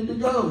where we need to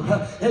go.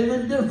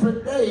 Amen.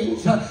 Different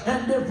days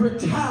and different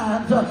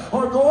times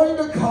are going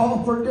to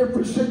call for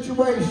different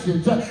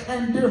situations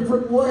and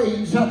different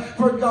ways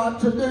for God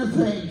to do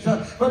things.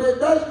 But it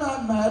does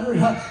not matter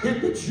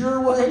if it's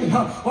your way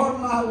or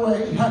my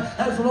way,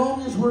 as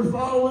long as we're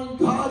following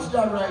God's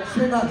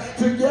direction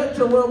to get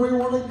to where we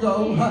want to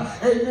go.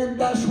 Amen.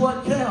 That's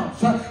what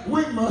counts.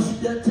 We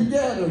must get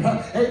together.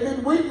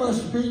 Amen. We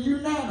must be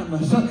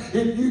unanimous.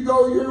 If you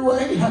go your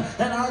way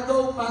and I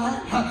go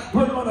mine,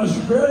 we're going to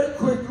very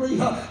quickly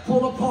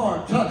pull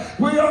apart.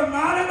 We are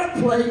not in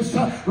a place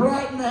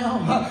right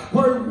now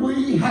where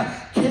we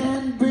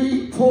can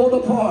be pulled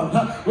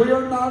apart. We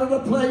are not in a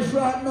place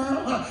right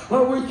now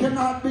where we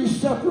cannot be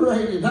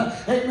separated.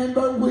 Amen.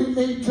 But we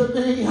need to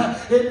be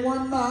in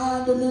one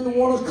mind and in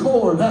one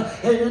accord.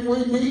 Amen.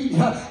 We need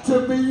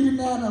to be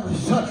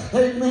unanimous.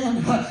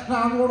 Amen.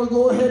 Now I'm going to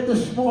go ahead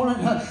this morning.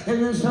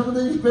 Amen. Some of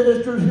these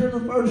ministers here the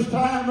first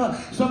time.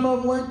 Some of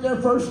them went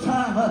there first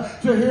time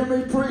to hear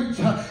me preach.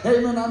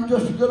 Amen. I'm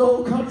just a good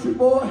old country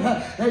boy.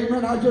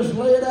 Amen. I just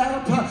lay it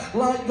out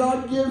like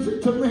God gives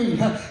it to me.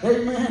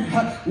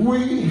 Amen.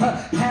 We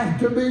have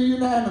to be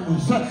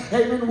unanimous.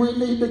 Amen. We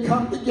need to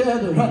come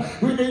together.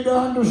 We need to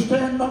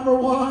understand, number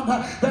one,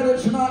 that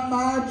it's not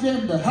my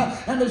agenda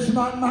and it's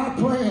not my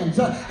plans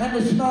and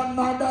it's not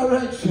my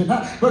direction,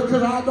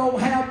 because I don't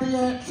have the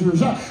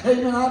answers.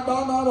 Amen. I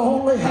do not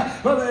only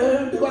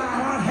do I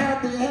not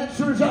have the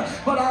answers,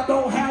 but I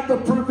don't have the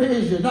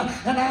provision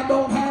and I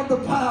don't have the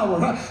power.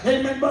 power.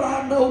 Amen. But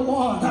I know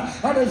one,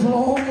 that as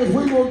long as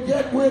we will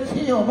get with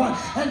him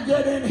and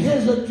get in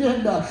his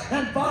agenda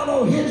and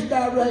follow his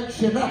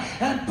direction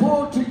and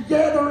pull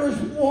together as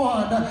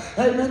one.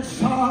 Amen.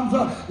 Psalms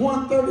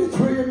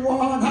 133 and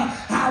 1.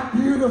 How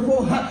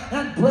beautiful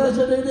and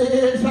pleasant it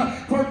is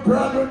for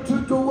brethren to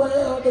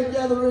dwell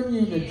together in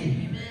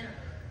unity.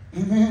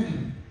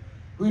 Amen.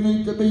 We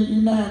need to be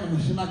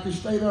unanimous, and I could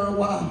stay there a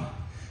while,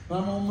 but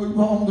I'm going to move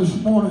on this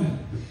morning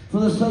for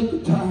the sake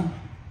of time.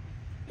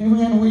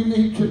 Amen. We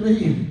need to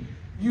be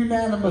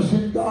unanimous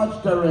in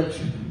God's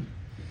direction,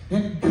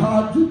 in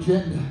God's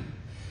agenda.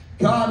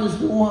 God is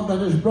the one that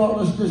has brought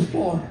us this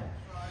far.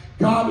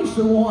 God is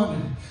the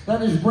one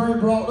that has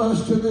brought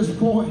us to this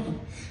point,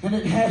 and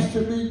it has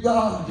to be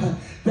God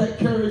that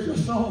carries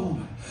us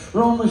on.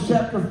 Romans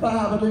chapter 5,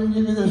 I didn't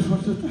give you this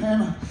one, Sister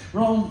Hannah.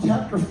 Romans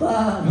chapter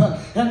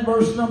 5 and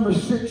verse number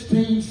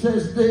 16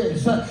 says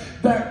this,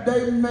 that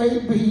they may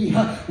be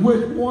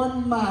with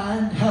one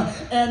mind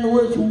and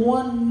with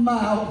one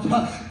mouth,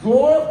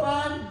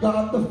 glorifying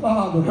God the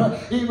Father,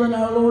 even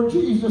our Lord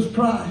Jesus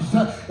Christ.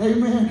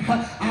 Amen.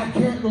 I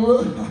can't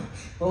look.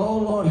 Oh,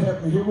 Lord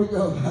help me. Here we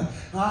go.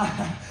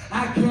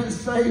 I can't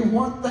say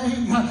one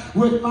thing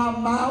with my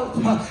mouth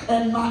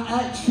and my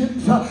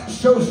actions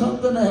show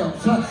something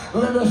else.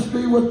 Let us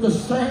be with the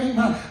same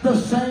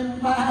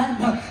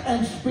mind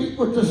and speak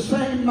with the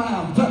same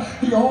mouth.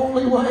 The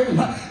only way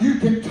you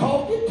can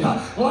talk it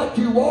like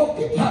you walk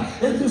it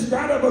is it's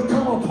got to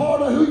become a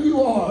part of who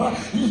you are.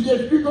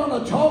 If you're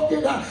going to talk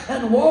it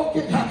and walk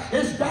it,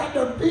 it's got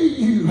to be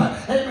you.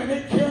 Amen.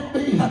 It can't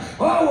be.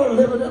 Oh, we're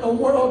living in a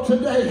world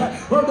today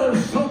where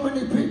there's so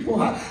many people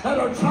that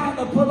are trying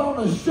to put on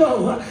a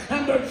show,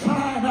 and they're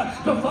trying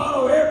to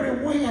follow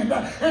every wind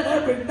and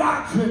every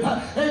doctrine.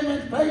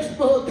 Amen.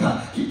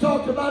 Facebook, she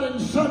talked about it in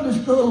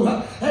Sunday school.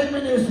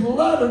 Amen. It's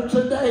littered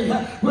today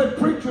with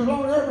preachers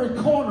on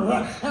every corner,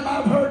 and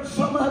I've heard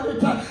some of it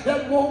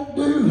that won't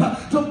do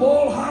to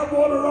boil hot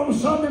water on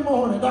Sunday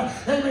morning.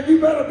 Amen. You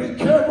better be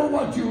careful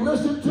what you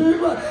listen to.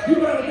 You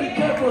better be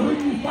careful who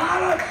you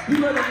follow.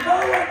 You better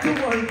know what the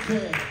word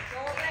says.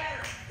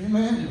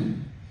 Amen.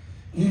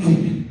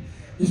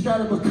 It's got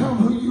to become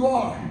who you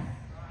are.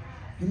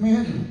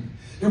 Amen.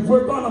 If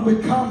we're going to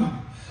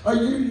become a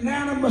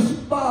unanimous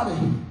body,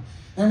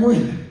 and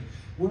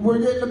we're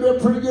getting to be a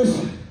pretty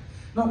good.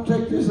 Don't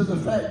take this as a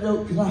fat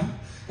joke, because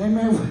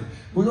amen.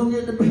 We're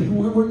getting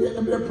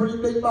to be a pretty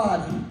big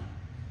body.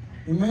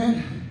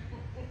 Amen.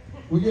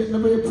 We're getting to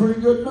be a pretty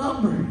good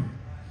number.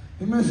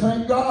 Amen.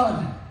 Thank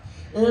God.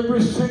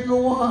 Every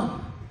single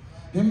one.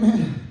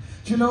 Amen.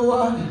 Do you know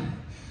what?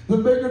 The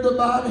bigger the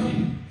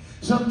body,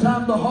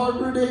 sometimes the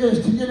harder it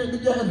is to get it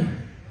together.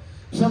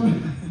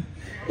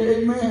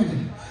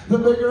 Amen. The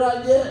bigger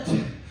I get,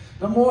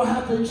 the more I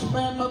have to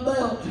expand my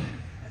belt.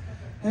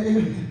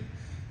 Hey,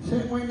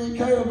 sent Wendy and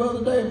Caleb the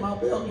other day, my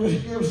belt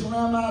just gives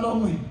slam out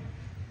on me.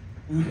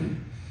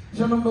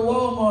 Sent them to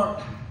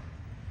Walmart.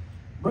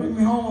 Bring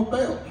me home a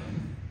belt.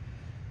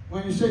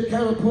 When he said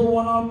Caleb pulled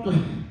one off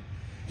the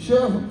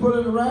shelf and put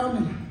it around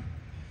him,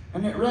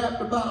 and it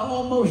wrapped about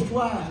almost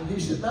twice. And he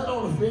said, that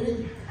ought to fit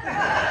him.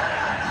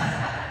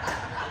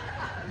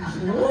 He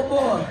said, oh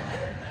boy.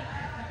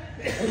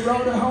 He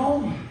brought it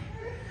home.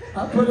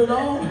 I put it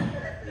on,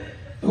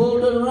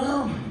 pulled it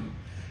around,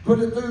 put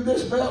it through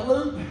this belt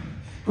loop,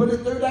 put it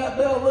through that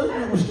belt loop,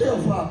 and it was still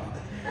flopping.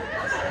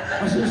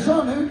 I said,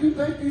 son, who do you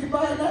think you're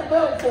buying that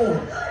belt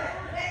for?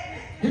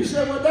 He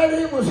said, well,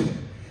 Daddy, it was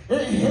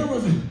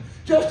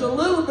just a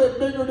little bit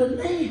bigger than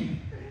me.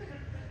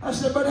 I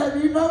said, but have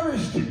you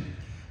noticed?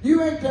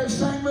 You ain't that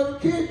same little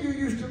kid you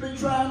used to be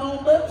trying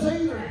on belts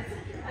either.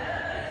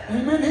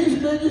 Amen. He's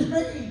big as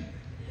me.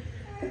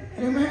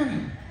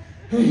 Amen.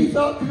 He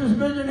thought he was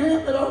bigger than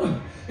him.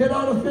 It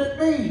ought to fit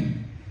me.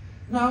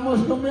 Now I'm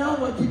just going to be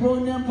honest with you, keep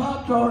on them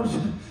Pop-Tarts.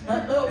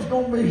 That belt's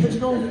going to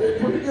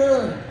fit pretty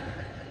good.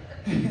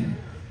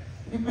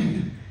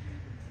 Amen.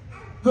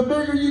 The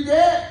bigger you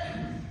get,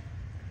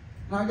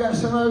 and I got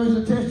some of his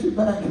attention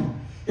back.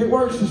 It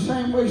works the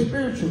same way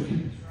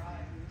spiritually.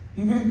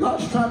 Amen.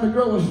 God's trying to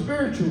grow us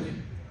spiritually.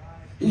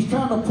 He's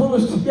trying to pull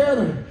us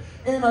together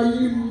in a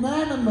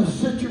unanimous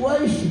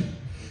situation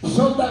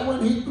so that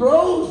when he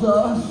grows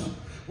us,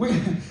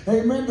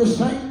 amen, the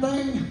same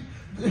thing,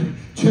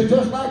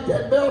 just like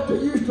that belt that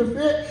used to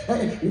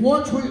fit,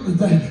 once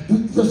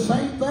the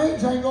same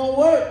things ain't going to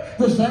work.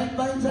 The same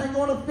things ain't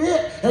going to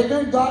fit.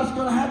 Amen. God's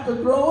going to have to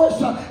grow us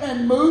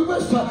and move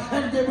us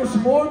and give us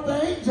more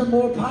things and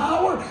more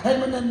power,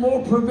 amen, and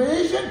more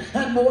provision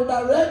and more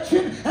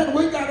direction. And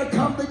we got to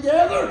come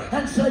together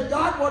and say,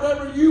 God,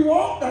 whatever you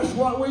want, that's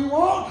what we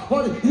want.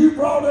 What you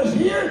brought us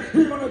here,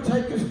 you're going to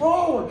take us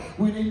forward.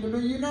 We need to be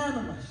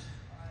unanimous.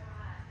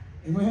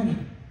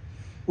 Amen.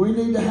 We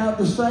need to have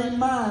the same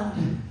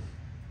mind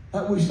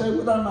that we say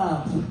with our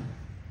mouth.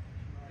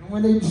 And we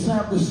need to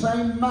have the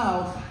same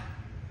mouth.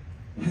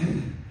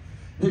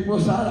 People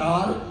say, oh,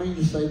 I didn't mean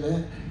to say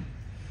that.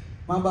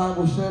 My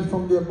Bible says,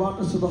 from the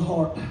abundance of the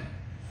heart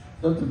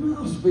does the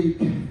mouth speak.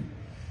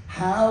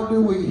 How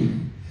do we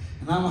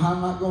And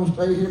I'm not going to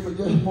stay here, but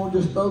I'm going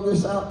to just throw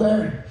this out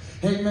there.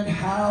 Amen.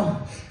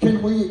 How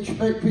can we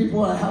expect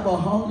people to have a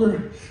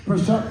hunger for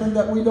something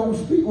that we don't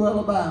speak well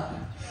about?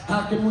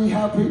 How can we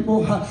have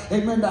people,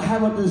 amen, to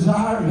have a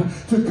desire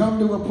to come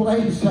to a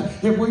place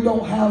if we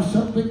don't have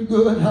something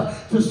good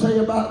to say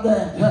about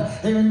that?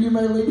 Amen. You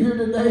may leave here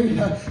today.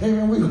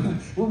 Amen.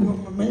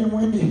 Me and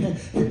Wendy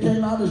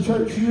came out of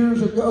church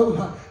years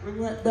ago. We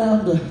went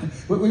down to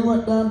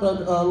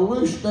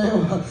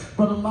Loosedale,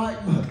 Brother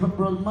Mike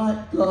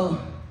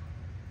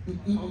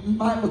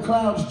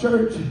McLeod's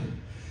church.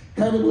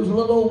 Caleb was a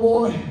little old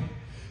boy.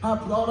 I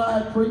thought I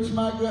had preached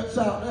my guts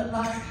out that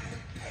night.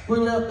 We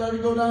left there to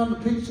go down to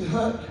Pizza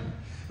Hut.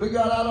 We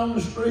got out on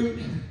the street.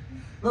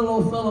 Little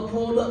old fella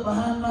pulled up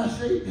behind my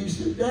seat. He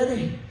said,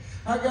 "Daddy,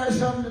 I got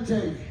something to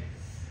tell you."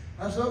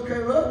 I said,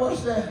 "Okay, well,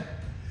 what's that?"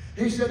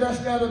 He said, "That's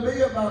got to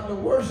be about the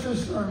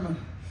worstest sermon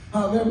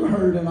I've ever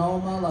heard in all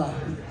my life."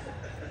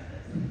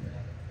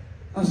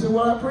 I said,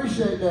 "Well, I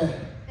appreciate that."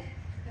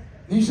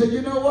 He said,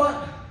 "You know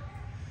what?"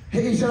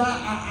 He said,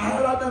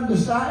 I done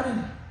decided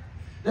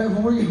that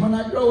when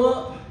I grow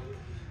up,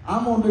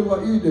 I'm going to do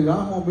what you do.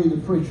 I'm going to be the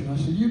preacher." I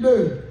said, "You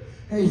do?"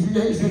 He said,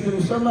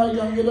 "If somebody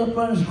going to get up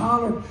there and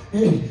holler,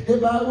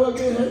 if I will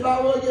get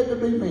to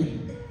be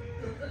me."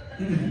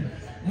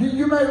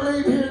 You may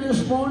leave here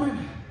this morning,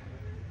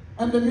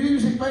 and the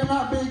music may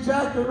not be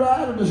exactly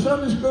right, or the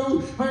Sunday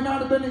school may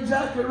not have been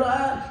exactly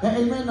right.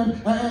 Amen.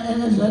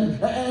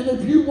 And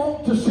if you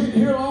want to sit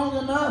here long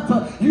enough,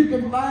 you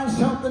can find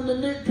something to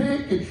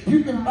nitpick.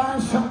 You can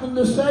find something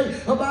to say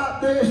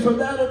about this or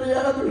that or the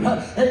other.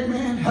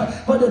 Amen.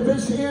 But if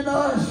it's in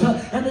us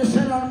and it's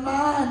in our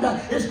mind,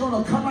 it's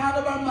going to come out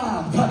of our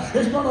mouth.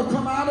 It's going to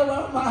come out of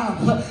our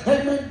mouth.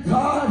 Amen.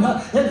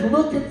 God is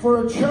looking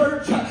for a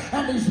church,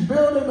 and He's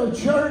building a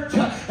church.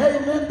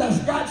 Amen. That's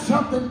got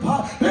something.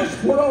 This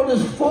world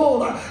is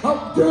full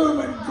of doom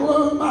and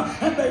gloom,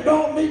 and they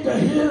don't need to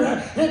hear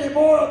any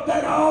more of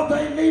that. All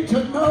they need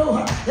to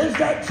know is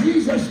that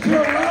Jesus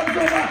still loves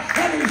them,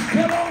 and He's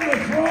still on the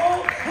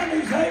throne, and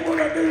He's able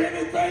to do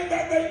anything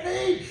that they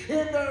need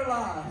in their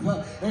life.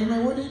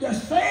 Amen. We need to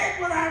say it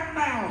with our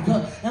mouth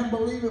and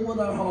believe it with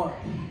our heart.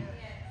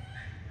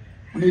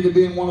 We need to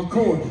be in one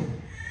accord,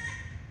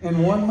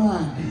 in one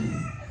mind,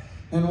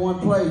 in one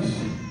place.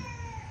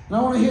 And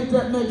I want to hit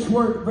that next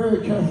word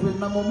very carefully,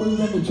 and I'm going to move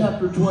into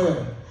chapter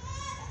 12.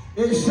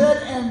 It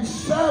said, "And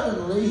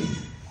suddenly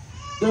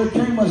there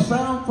came a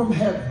sound from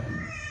heaven."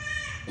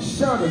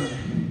 Suddenly.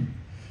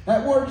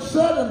 That word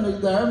suddenly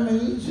there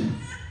means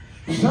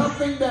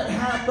something that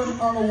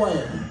happened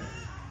unaware,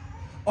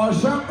 or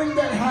something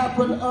that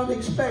happened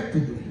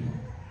unexpectedly.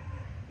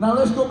 Now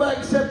let's go back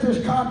and set this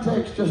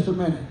context just a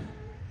minute.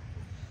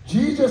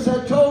 Jesus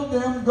had told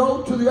them,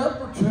 "Go to the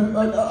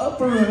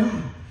upper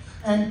room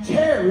and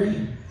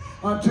tarry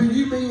until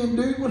you be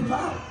endued with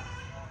power."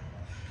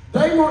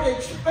 They were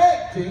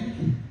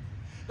expecting,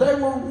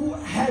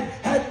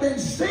 had been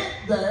sent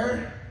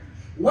there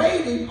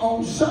waiting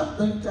on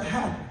something to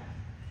happen.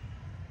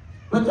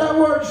 But that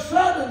word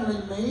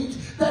suddenly means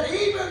that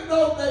even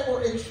though they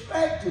were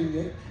expecting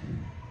it,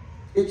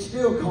 it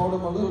still caught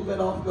them a little bit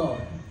off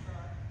guard.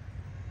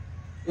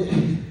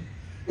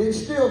 It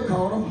still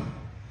caught them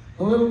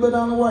a little bit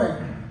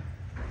unaware.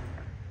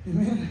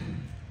 Amen.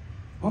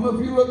 I don't know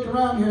if you looked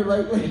around here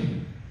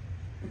lately,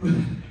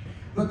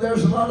 but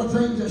there's a lot of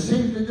things that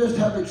seem to just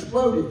have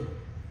exploded.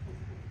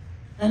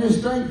 And it's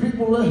strange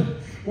people,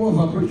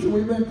 well, preacher,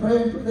 we've been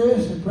praying for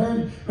this and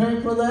praying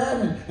for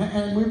that,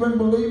 and we've been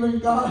believing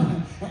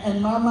God.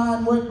 And my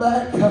mind went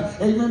back,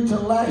 amen, to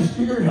last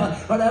year,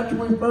 right after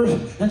we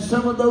first, and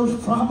some of those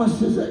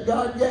promises that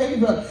God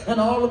gave,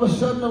 and all of a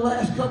sudden the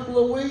last couple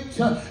of weeks,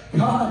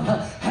 God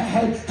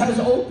has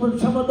opened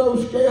some of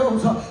those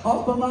scales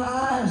off of my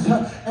eyes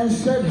and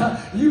said,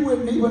 "You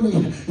wouldn't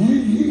even,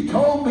 you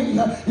told me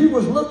you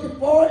was looking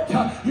for it.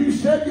 You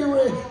said you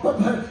were, but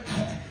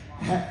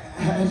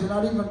has it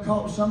not even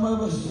caught some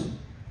of us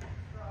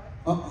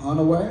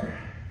unaware?"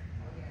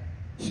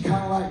 It's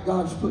kind of like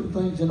God's putting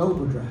things in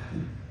overdrive.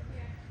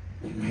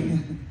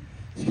 Amen.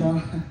 It's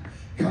kind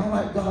of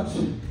like God's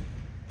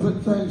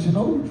putting things in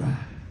overdrive.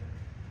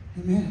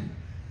 Amen.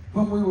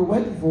 When we were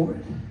waiting for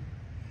it,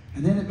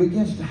 and then it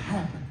begins to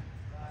happen.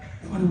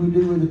 What do we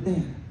do with it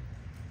then?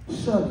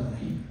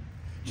 Suddenly.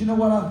 Do you know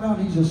what I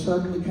found? He's a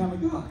suddenly kind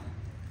of God.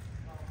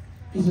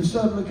 He's a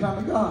suddenly kind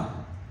of God.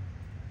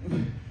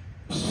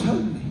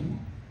 Suddenly,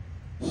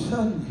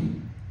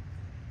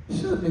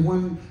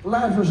 when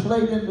Lazarus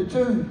laid in the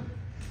tomb,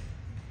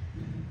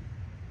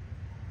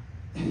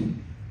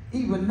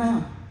 even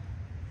now,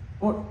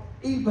 I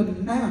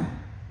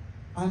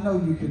know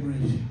you can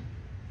raise him.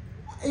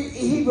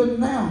 Even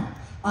now,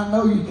 I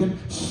know you can.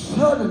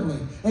 Suddenly,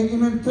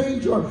 amen,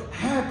 things are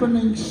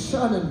happening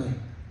suddenly.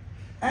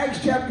 Acts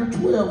chapter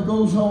 12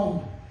 goes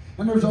on,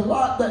 and there's a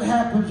lot that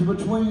happens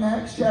between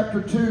Acts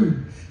chapter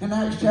 2 and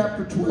Acts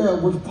chapter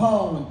 12 with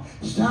Paul and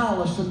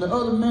Silas and the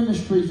other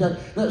ministries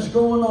that's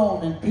going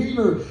on, and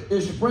Peter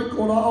is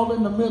sprinkled all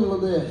in the middle of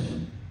this.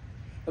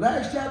 But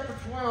Acts chapter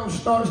 12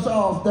 starts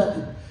off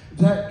that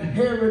that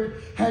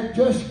Herod had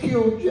just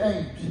killed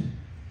James.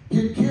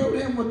 He had killed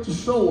him with the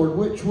sword,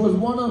 which was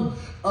one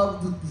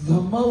of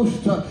the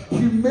most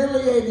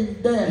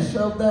humiliating deaths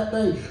of that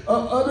day,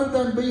 other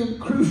than being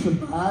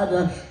crucified,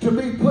 to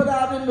be put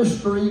out in the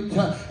street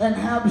and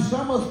have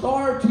some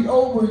authority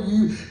over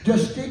you,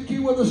 just stick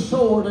you with a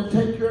sword and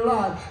take your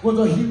life, was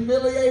a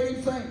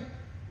humiliating thing.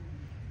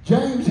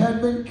 James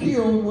had been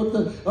killed with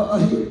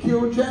he had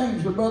killed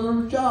James, the brother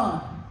of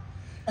John.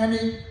 And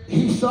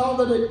he saw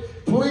that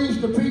it pleased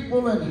the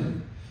people,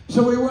 and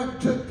so he went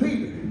and took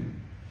Peter.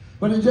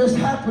 But it just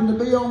happened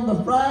to be on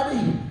the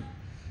Friday.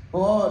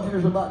 Oh,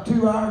 there's about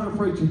 2 hours of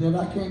preaching that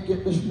I can't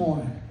get this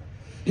morning.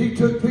 He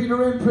took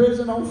Peter in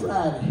prison on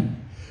Friday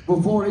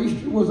before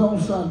Easter was on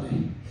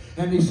Sunday.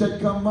 And he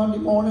said, come Monday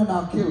morning,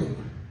 I'll kill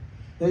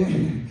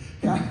him.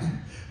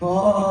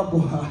 Oh,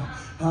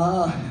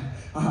 boy.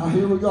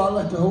 Here we go. I'll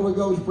let the Holy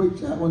Ghost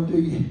preach that one to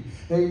you.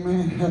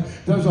 Amen.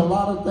 There's a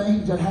lot of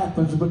things that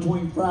happens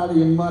between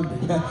Friday and Monday.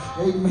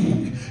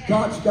 Amen.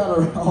 God's got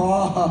a,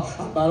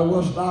 I better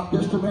well stop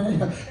just a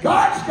minute.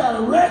 God's got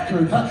a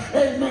record,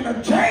 amen,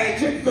 of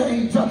changing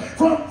things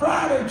from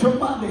Friday to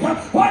Monday.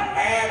 What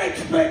man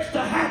expects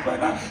to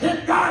happen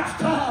in God's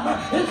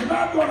time is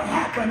not going to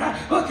happen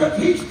because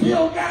he's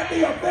still got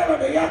the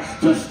ability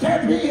to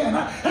step in.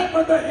 And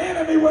when the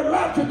enemy would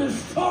love to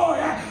destroy,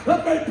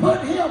 but they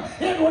put him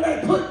in, when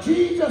they put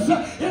Jesus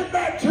in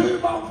that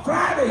tomb on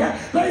Friday,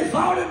 they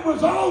thought it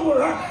was over,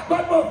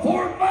 but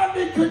before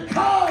Monday could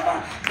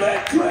come,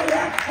 victory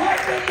had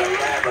been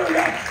delivered.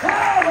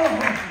 Oh.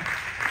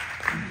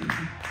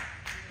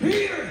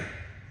 Peter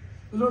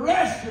was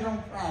arrested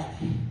on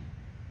Friday,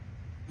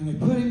 and they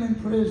put him in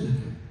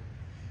prison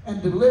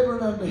and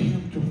delivered unto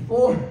him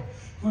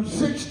to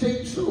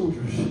 16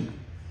 soldiers.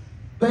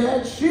 They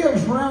had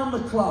shifts round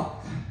the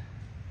clock.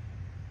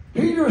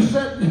 Peter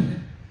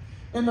sitting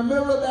in the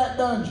middle of that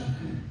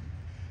dungeon.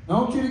 I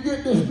want you to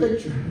get this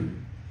picture.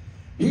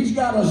 He's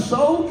got a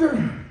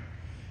soldier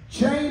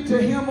chained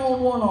to him on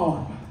one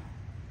arm.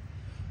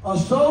 A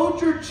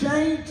soldier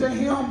chained to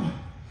him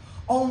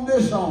on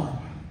this arm.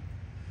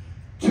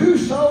 2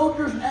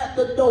 soldiers at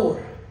the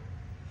door.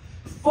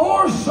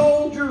 4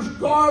 soldiers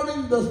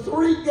guarding the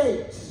 3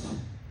 gates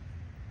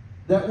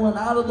that went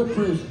out of the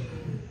prison.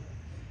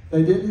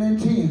 They didn't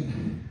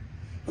intend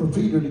for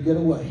Peter to get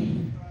away.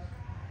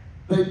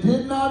 They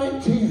did not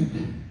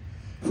intend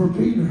for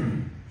Peter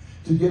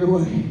to get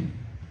away.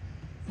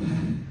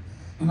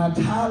 And I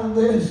titled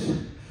this,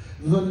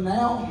 The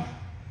Now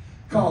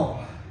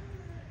Call.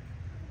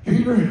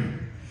 Peter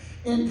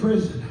in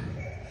prison,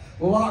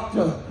 locked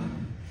up,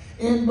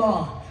 in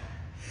bond.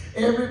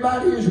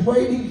 Everybody is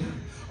waiting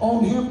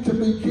on him to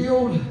be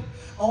killed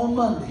on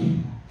Monday,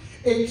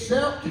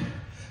 except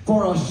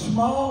for a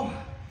small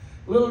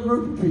little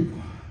group of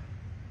people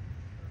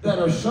that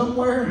are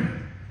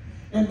somewhere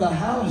in the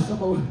house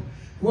of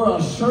where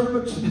a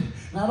servant.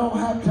 And I don't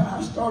have time.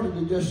 I started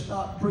to just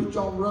stop and preach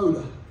on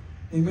Rhoda.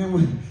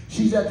 Amen.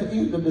 She's at the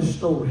end of this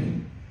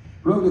story.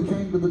 Rhoda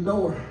came to the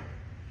door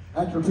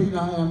after Peter.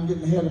 I'm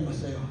getting ahead of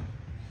myself.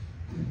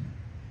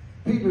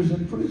 Peter's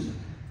in prison.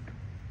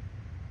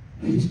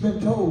 He's been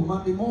told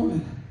Monday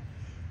morning,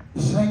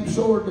 the same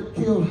sword that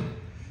killed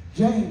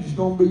James is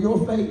going to be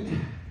your fate.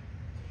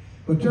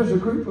 But there's a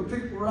group of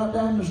people right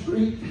down the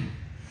street,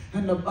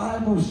 and the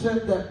Bible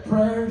said that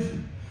prayers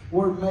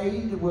were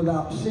made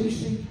without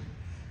ceasing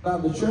by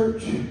the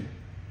church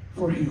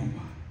for him.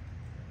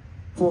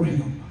 For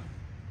him.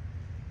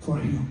 For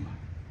him.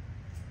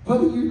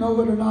 Whether you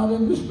know it or not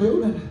in this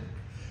building,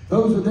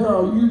 those are there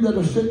are you that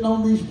are sitting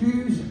on these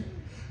pews,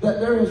 that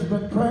there has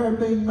been prayer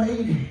being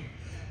made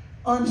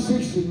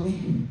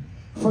unceasingly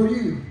for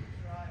you.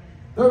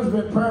 There's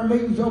been prayer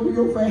meetings over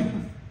your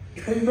family.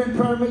 There's been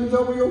prayer meetings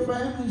over your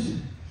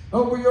families,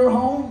 over your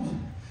homes,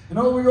 and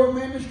over your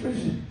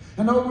ministries,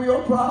 and over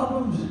your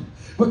problems.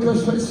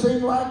 Because it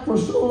seemed like for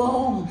so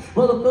long,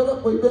 Brother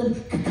Philip, we've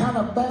been kind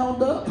of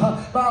bound up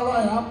by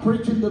life. I'm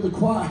preaching to the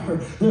choir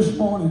this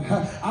morning.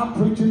 I'm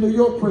preaching to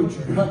your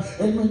preacher.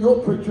 Amen. Your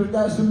preacher's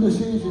got some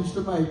decisions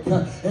to make.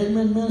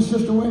 Amen. Me and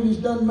Sister Wendy's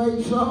done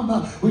made some.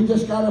 We're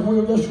just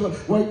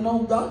waiting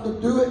on God to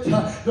do it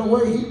the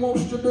way He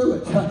wants to do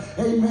it.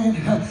 Amen.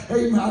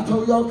 Amen. I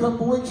told y'all a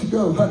couple of weeks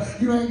ago,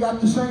 you ain't got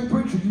the same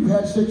preacher you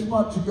had 6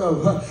 months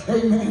ago.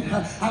 Amen.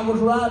 I was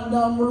riding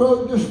down the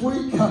road this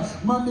week,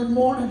 Monday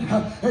morning.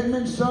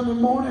 Amen. Sunday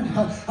morning,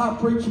 I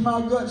preached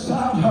my guts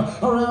out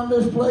around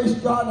this place.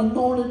 God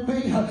anointed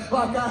me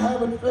like I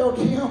haven't felt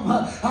Him.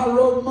 I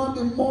rode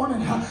Monday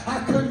morning.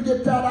 I couldn't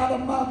get that out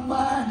of my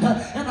mind.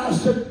 And I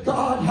said,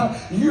 God,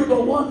 you're the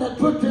one that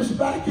put this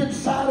back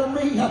inside of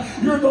me.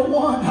 You're the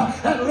one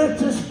that lit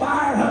this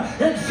fire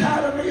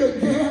inside of me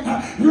again.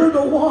 You're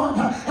the one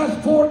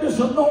that's poured this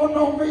anointing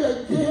on me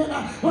again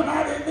when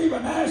I didn't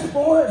even ask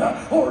for it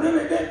or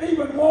really didn't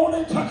even want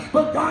it.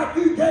 But God,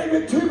 you gave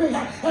it to me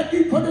and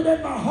you put it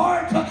in my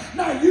heart.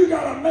 Now you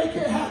got to make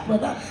it happen.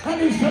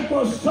 And He said,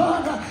 well,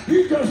 son,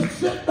 you just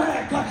sit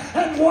back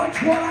and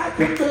watch what I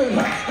can do.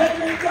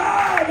 And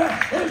God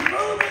is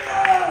moving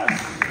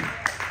us.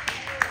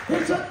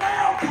 It's a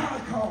now time.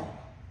 high call.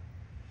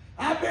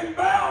 I've been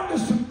bound to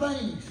some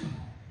things.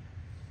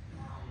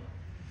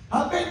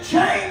 I've been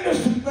chained to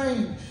some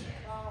things.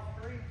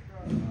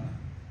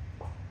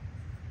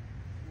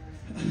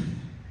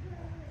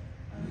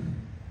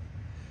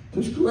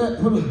 Sister Colette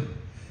put a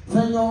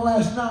thing on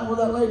last night where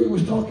that lady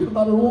was talking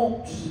about her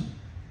wants.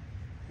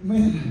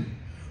 Amen.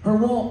 Her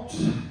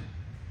wants.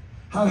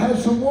 I've had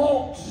some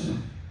wants.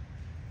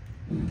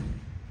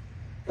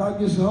 God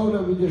gets a hold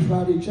of you just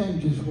right. He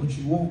changes what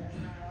you want.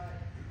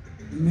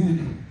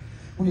 Amen.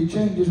 When He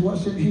changes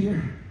what's in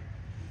here.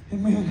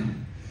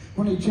 Amen.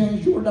 When He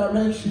changed your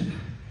direction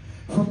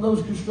from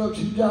those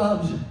construction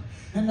jobs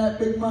and that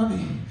big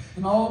money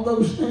and all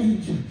those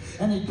things,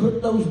 and He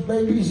put those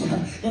babies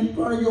in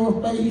front of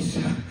your face.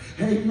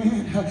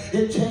 Amen.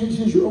 It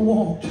changes your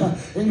want.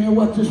 Amen.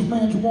 What this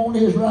man's want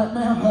is right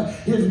now,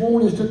 his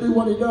want is to do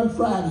what he done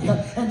Friday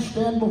and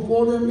stand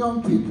before them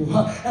young people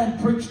and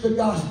preach the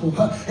gospel.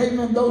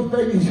 Amen. Those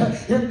babies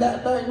in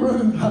that back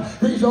room,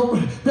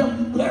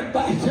 they're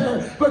back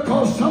there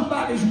because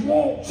somebody's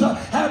wants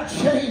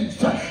have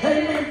changed.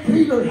 Amen.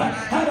 Peter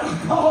had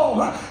a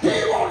call. He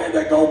wanted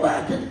to go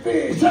back and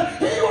fish.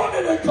 He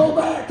wanted to go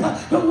back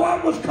to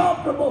what was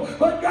comfortable.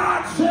 But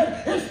God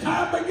said, it's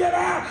time to get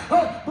out.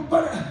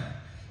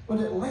 But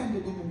it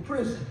landed him in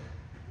prison.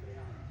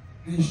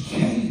 And he's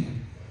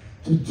chained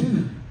to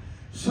 2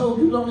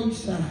 soldiers on each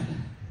side.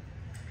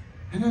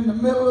 And in the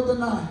middle of the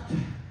night,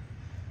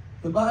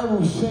 the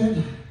Bible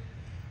said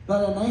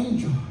that an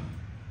angel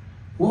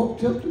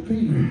walked up to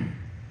Peter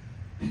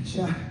and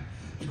said,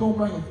 "It's going to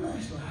bring a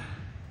flashlight."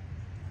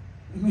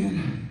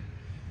 Amen.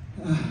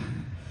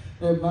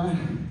 Never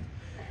mind.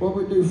 What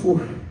we do for?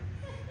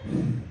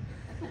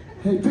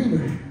 Hey,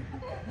 Peter.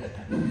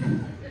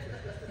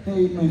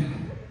 Amen.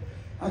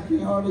 I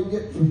can't hardly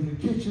get from the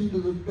kitchen to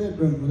the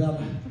bedroom without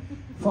a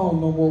phone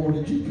no more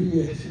with a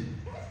GPS.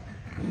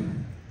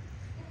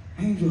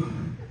 Angel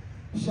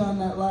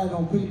shined that light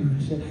on Peter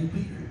and said, "Hey,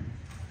 Peter,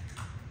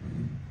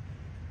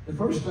 the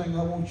first thing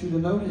I want you to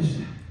notice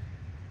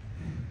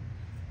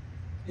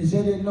is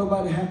that didn't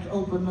nobody have to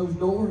open those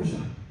doors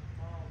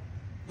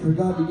for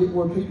God to get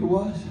where Peter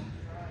was.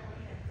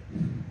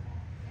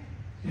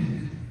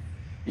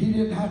 He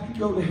didn't have to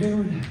go to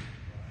Herod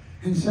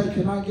and say,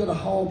 'Can I get a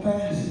hall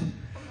pass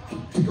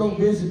to go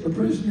visit the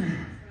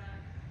prisoner?'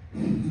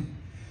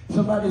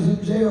 Somebody's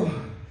in jail.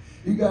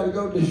 You got to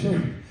go to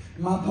sheriff.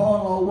 My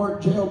pa-in-law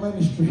worked jail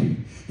ministry.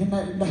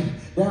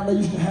 Down there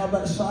used to have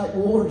that psych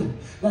ward.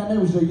 Down there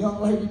was a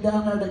young lady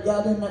down there that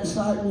got in that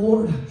psych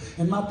ward.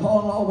 And my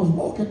pa-in-law was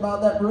walking by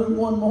that room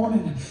one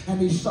morning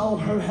and he saw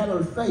her, had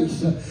her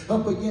face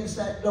up against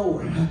that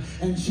door.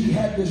 And she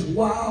had this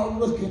wild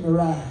look in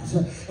her eyes.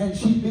 And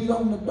she beat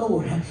on the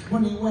door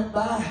when he went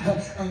by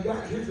and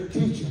got his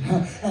attention.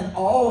 And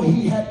all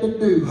he had to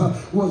do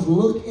was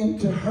look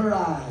into her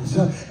eyes.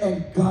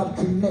 And God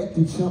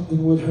connected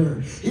something with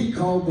her. He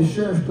called the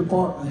sheriff's department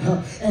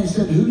and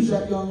said, "Who's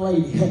that young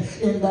lady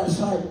in that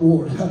psych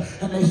ward?"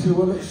 And they said,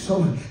 "Well, it's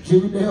so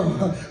Jimmy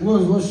Dale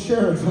was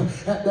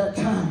sheriff at that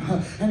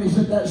time." And he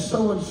said, "That's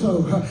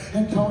so-and-so."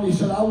 And Tony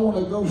said, "I want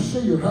to go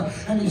see her."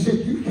 And he said,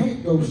 "You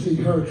can't go see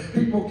her.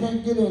 People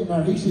can't get in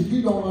there." He said,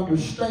 "You don't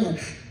understand.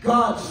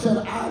 God said,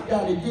 I've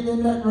got to get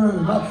in that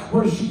room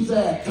where she's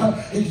at."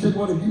 He said,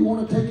 "Well, if you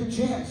want to take a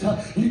chance,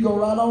 you go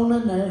right on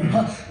in there."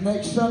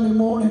 Next Sunday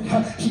morning,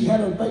 she had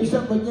her face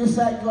up against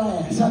that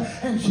glass,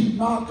 and she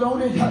knocked on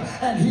it,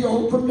 and he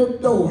opened the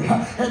door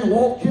and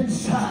walked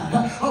inside.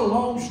 A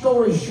long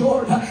story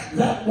short,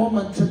 that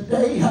woman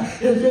today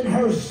is in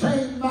her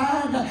same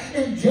mind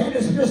in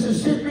Janice,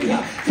 Mississippi,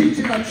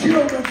 teaching a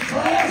children's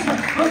class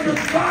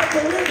because God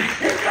believes.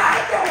 And God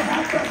don't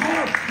have to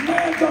have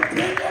man's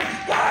opinion.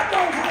 God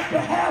don't have to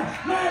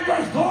have man's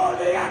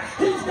authority.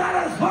 He's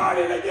got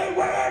authority to get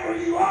wherever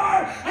you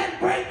are and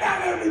break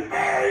down every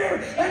barrier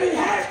that he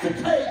has to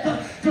take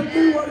to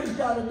do what he's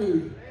got to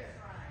do.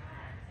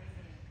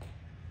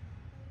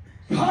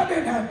 God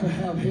didn't have to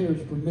have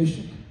Herod's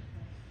permission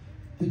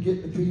to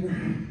get to Peter.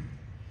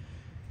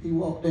 He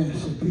walked in and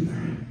said,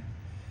 "Peter,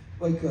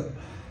 wake up."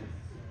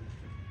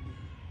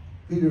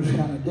 Peter's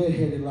kind of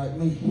deadheaded like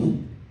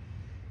me.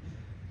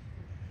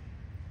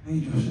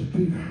 Angel said,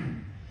 "Peter,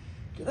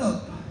 get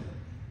up."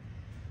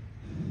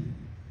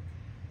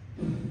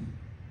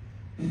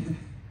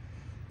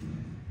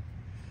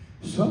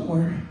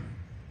 Somewhere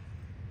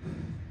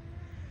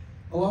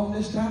along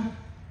this time,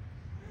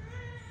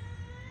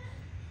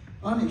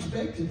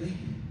 unexpectedly,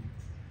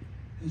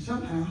 and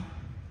somehow,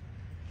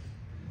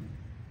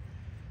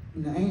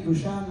 when the angel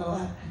shined the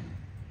light,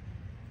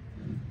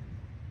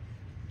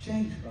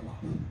 chains fell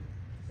off.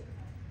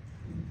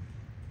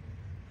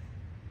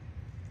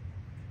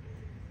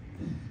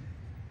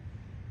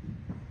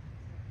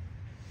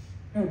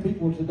 There are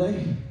people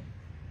today,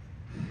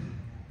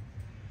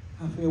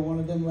 I feel one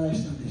of them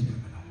last Sundays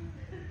coming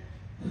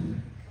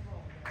on.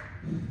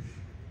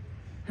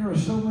 There are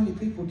so many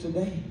people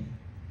today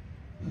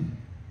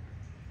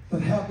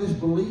that have this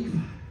belief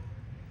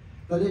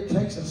that it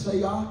takes a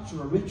seance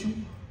or a ritual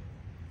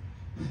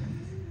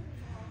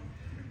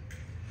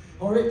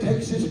or it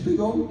takes this big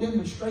old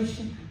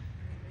demonstration,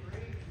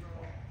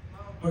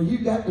 or you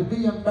got to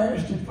be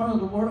embarrassed in front of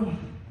the world.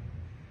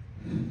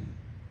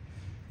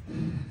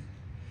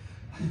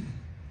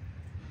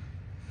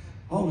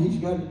 All he's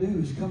got to do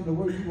is come to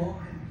where you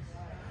are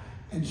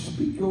and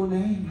speak your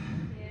name,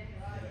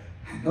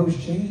 and those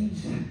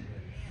chains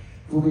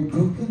will be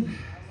broken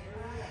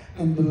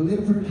and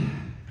delivered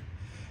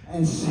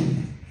and said,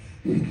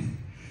 Peter,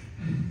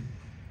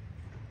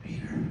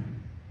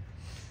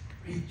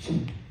 reach,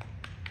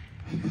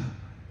 wake up.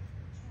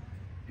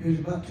 Here's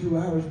about 2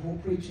 hours more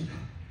preaching.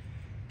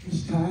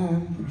 It's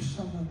time for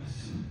some of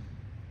us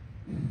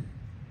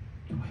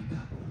to wake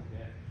up.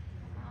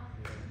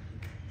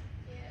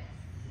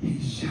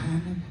 He's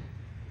shining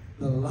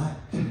the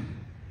light in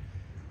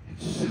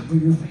some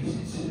of your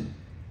faces.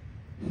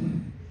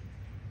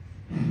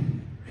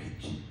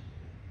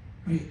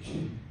 Rich,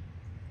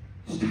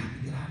 it's time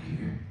to get out of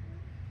here.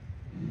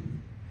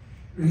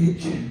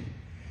 Rich,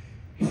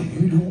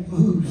 if you don't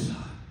move,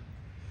 son,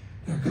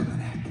 they're coming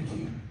after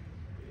you.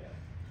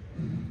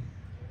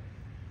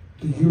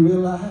 Do you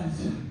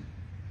realize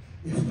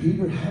if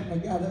Peter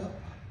hadn't got up,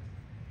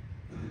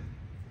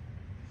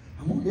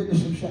 I'm going to get to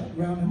some shouting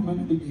around in a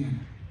minute again.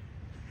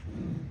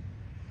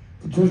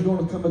 But there's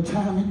going to come a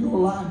time in your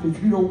life,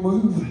 if you don't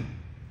move,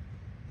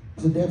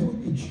 the devil will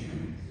get you.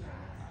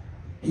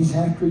 He's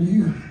after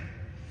you.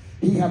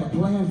 He had a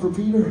plan for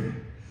Peter,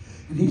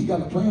 and he's got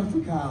a plan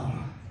for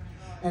Kyle,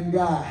 and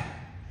Guy,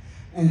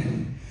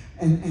 and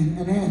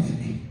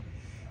Anthony,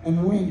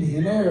 and Wendy,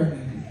 and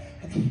Aaron.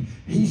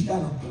 He's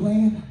got a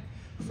plan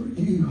for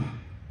you.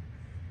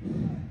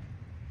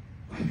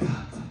 Wake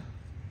up.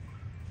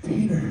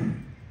 Peter,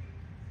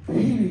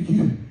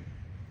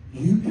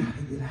 you got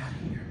to get out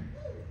of here.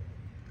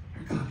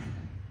 They're coming.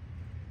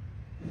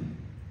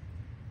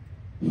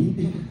 He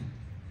did it.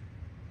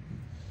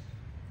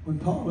 When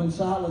Paul and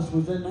Silas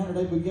was in there,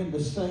 they began to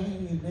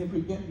sing and they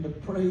began to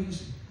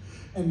praise,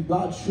 and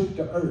God shook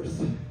the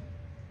earth.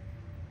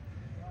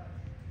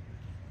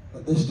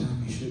 But this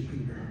time he shook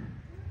Peter.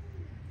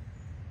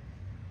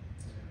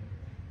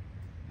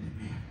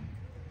 Amen.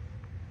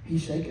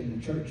 He's shaking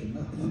the church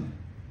enough.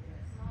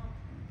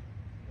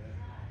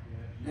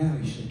 Now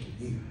he's shaking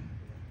you.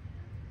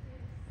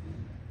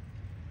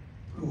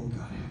 Oh,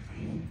 God help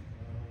me.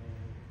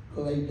 I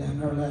laid down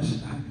there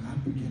last night and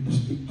God began to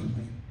speak to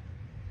me.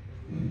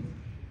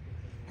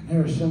 And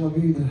there are some of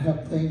you that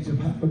have things that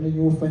have happened in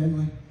your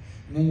family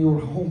and in your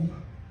home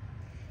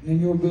and in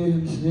your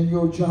business and in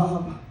your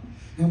job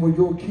and with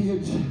your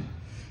kids,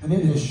 and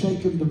it has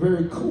shaken the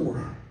very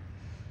core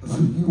of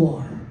who you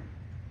are.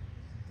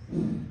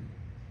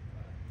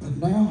 But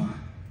now,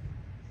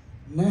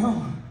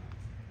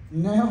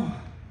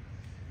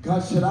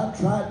 God said, I've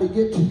tried to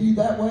get to you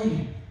that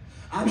way.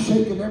 I've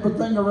shaken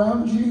everything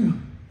around you.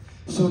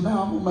 So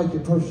now I'm going to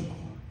make it personal.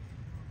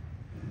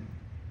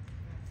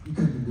 I'm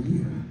coming to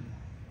you.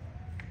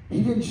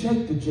 He didn't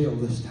shake the jail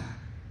this time.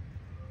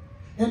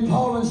 In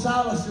Paul and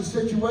Silas'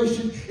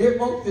 situation, it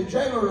woke the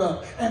jailer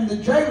up, and the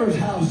jailer's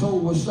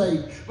household was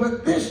saved.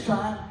 But this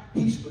time,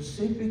 he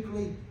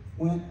specifically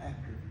went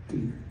after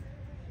Peter.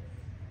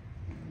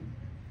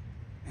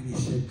 And he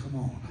said, come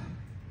on,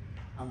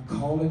 I'm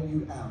calling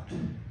you out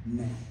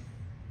now.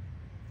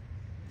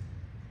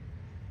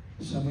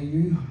 Some of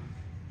you,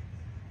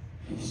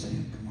 he's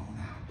saying, come on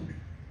out.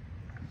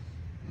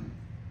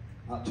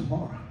 Not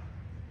tomorrow.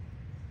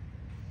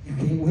 You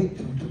can't wait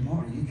till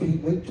tomorrow. You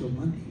can't wait till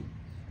Monday.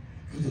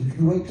 Because if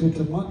you wait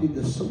till Monday,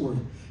 the sword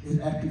is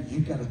after you. You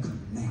got to come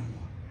now.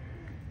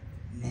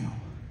 Now.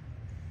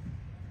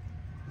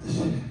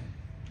 Listen,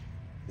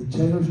 the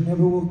jailers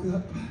never woke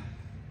up.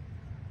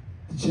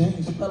 The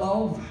chains fell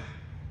off.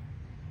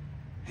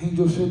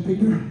 Angel said,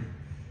 Peter,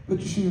 put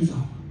your shoes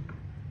on.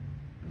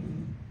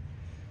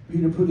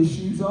 Peter put his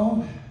shoes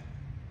on.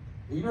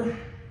 Peter,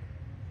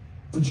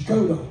 put your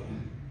coat on.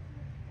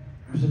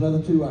 There's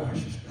another 2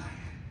 hours to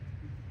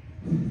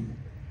spend.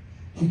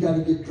 You got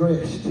to get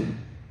dressed when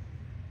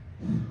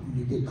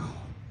you get called.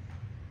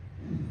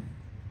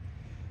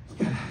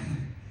 You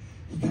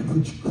got to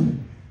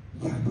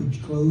put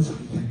your clothes on.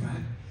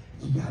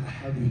 You got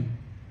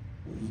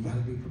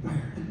to be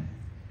prepared.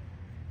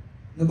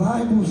 The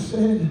Bible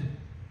said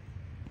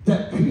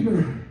that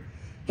Peter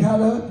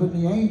got up and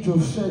the angel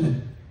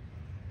said,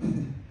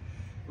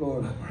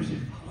 Lord have mercy,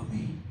 follow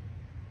me.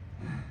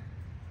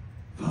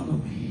 Follow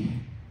me.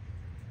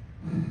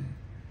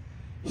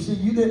 You see,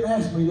 you didn't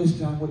ask me this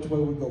time which way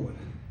we're going.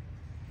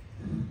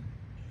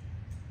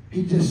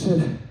 He just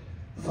said,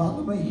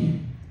 follow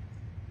me.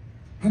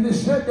 And it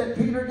said that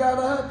Peter got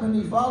up and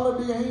he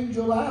followed the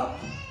angel out.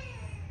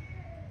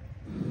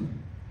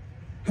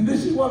 And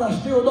this is what I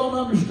still don't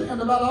understand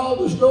about all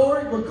the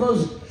story,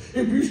 because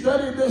if you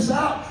study this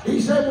out, he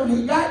said when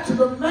he got to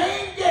the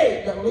main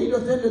gate that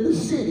leadeth into the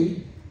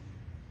city,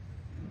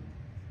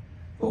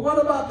 but what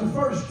about the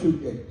first 2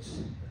 gates?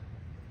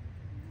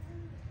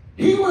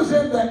 He was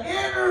in the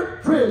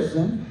inner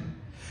prison,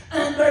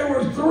 and there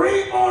were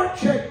 3 more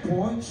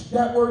checkpoints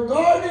that were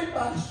guarded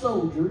by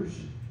soldiers.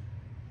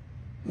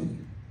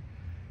 And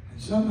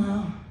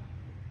somehow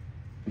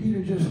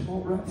Peter just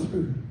walked right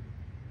through.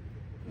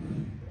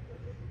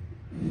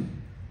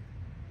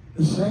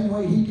 The same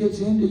way he gets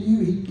into you,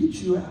 he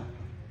gets you out.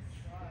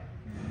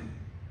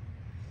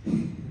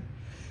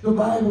 The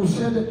Bible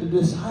said that the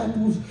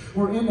disciples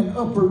were in an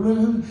upper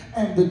room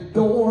and the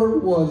door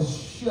was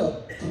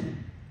shut.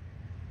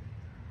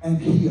 And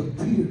he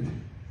appeared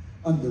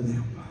unto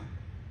them.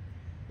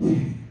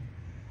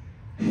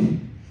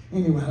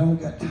 Anyway, I don't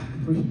got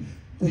time to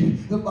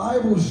preach. The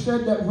Bible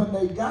said that when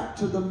they got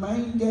to the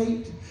main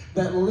gate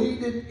that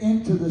leaded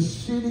into the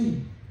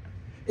city,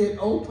 it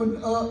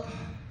opened up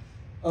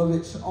of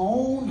its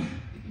own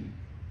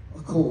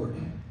accord.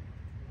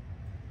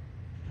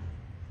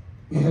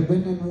 We have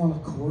been in one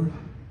accord,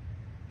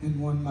 in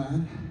one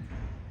mind.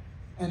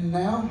 And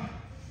now,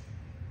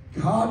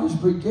 God is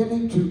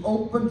beginning to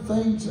open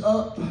things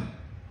up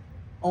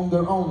on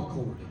their own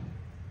accord.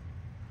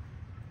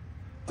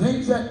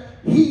 Things that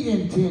He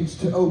intends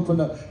to open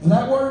up.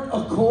 That word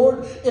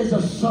accord is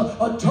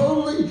a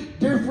totally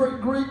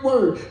different Greek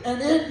word.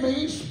 And it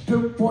means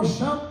for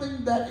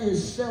something that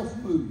is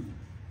self-moved.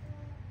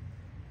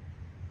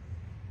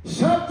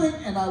 Something,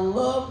 and I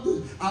love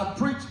this, I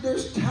preach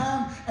this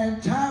time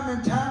and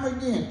time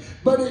again,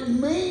 but it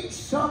means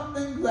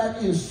something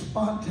that is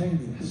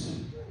spontaneous.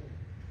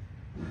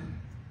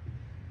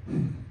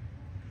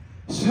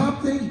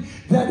 Something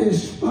that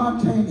is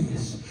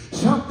spontaneous.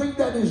 Something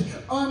that is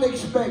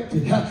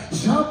unexpected.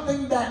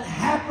 Something that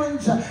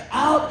happens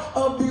out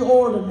of the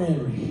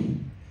ordinary.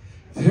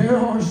 There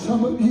are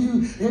some of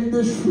you in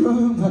this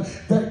room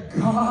that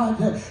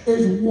God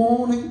is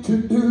wanting to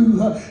do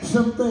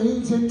some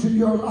things into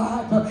your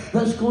life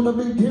that's going to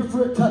be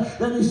different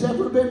than it's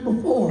ever been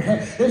before.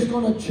 It's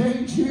going to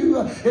change you.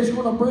 It's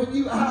going to bring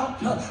you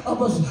out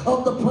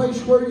of the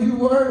place where you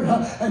were.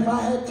 If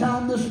I had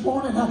time this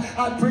morning,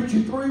 I'd preach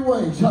you three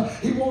ways.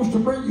 He wants to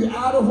bring you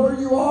out of where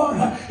you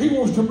are. He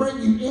wants to bring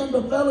you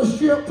into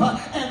fellowship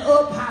and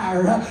up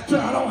higher. So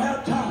I don't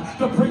have time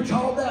to preach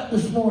all that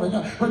this morning.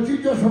 But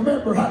you just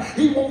remember,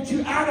 He wants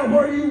you out of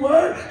where you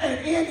were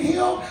and in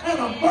Him and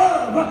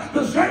above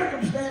the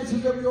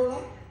circumstances of your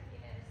life.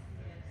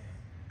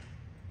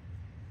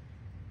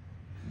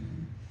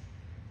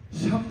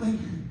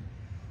 Something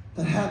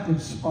that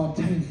happens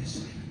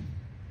spontaneously.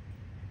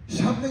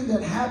 Something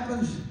that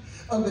happens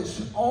of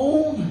its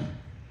own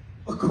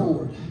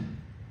accord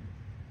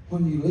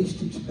when you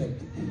least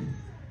expect it.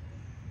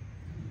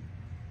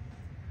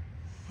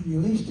 When you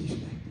least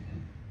expect it.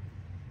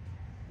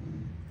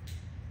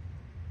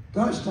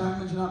 God's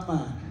time is not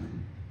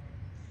mine.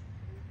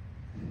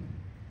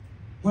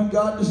 When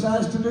God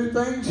decides to do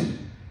things,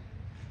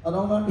 I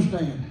don't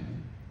understand.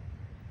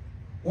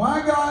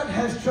 Why God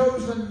has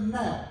chosen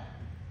now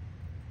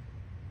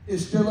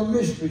is still a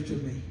mystery to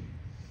me.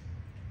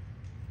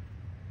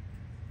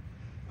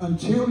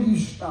 Until you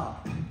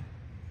stop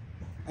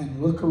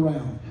and look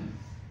around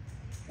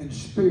and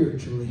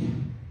spiritually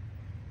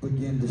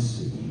begin to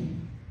see.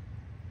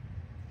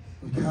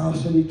 When Kyle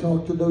said he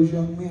talked to those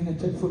young men at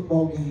that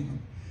football game,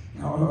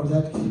 or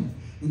that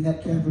in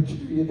that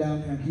cafeteria down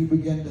there, and he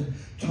began to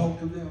talk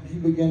to them. He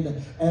began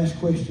to ask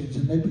questions,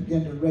 and they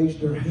began to raise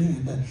their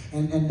hand,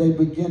 and they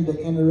began to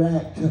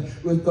interact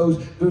with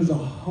those. There's a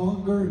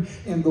hunger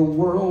in the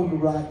world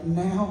right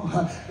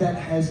now that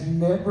has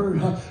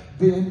never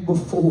been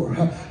before.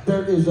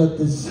 There is a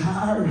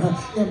desire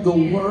in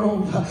the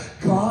world.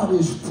 God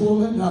is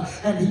pulling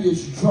and He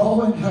is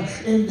drawing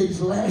in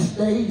these last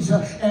days,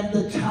 and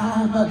the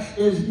time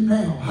is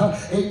now.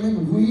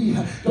 Amen. We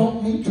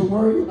don't need to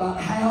worry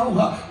about how,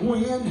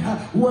 when,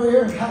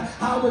 where,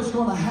 how it's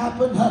going to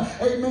happen.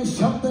 Amen.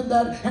 Something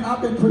that, and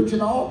I've been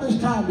preaching all this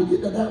time to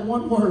get to that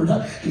one word.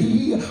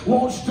 He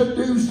wants to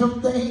do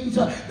some things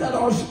that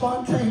are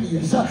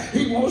spontaneous.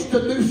 He wants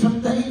to do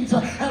some things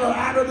that are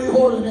out of the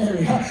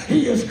ordinary.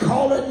 He is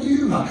calling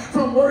you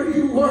from where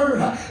you were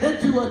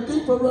into a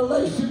deeper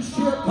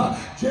relationship.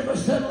 Jimmy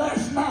said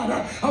last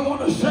night, I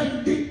want to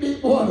sing deep,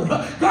 deep water.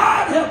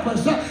 God help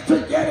us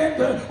to get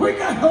into, we've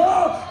been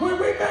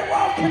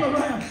walking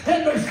around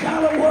in the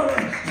shallow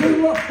water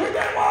too long. We've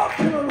been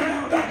walking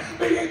around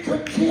being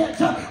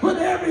content with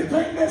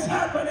everything that's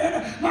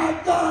happening. My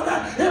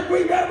God, if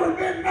we've ever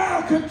been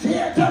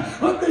malcontent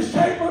with the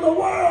shape of the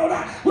world,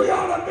 we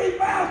ought to be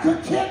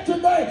malcontent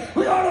today.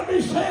 We ought to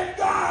be saying,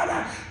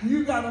 God,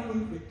 you got to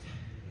move it.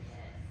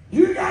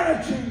 You got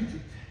to change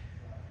it.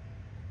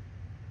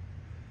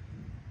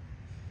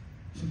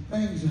 Some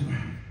things that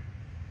are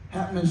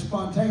happening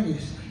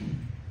spontaneously.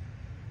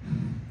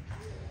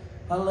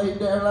 I laid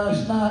there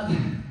last night,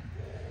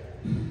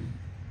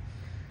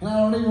 and I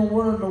don't even know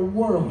where in the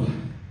world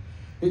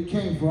it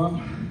came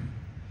from.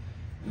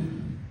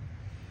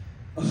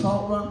 A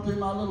thought run through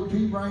my little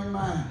pea-brain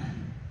mind.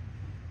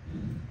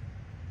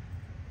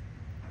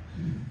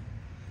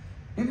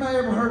 Anybody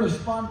ever heard of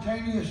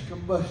spontaneous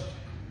combustion?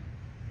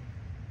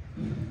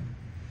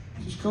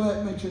 Sister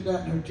Colette mentioned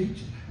that in her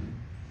teaching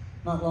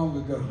not long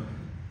ago.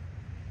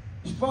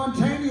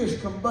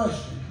 Spontaneous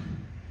combustion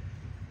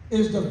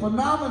is the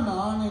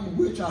phenomenon in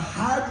which a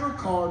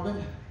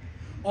hydrocarbon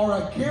or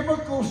a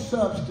chemical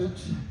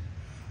substance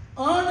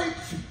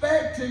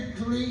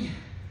unexpectedly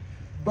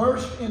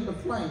burst into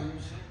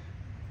flames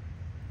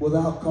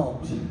without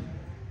cause.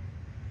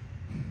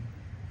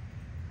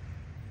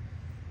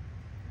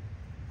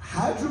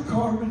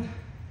 Hydrocarbon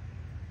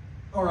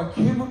or a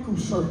chemical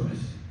service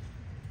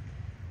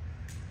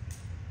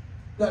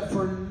that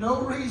for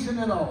no reason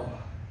at all,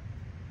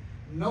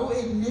 no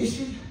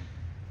ignition,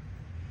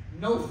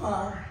 no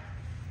fire.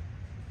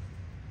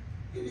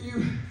 Any of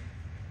you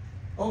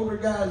older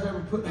guys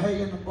ever put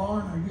hay in the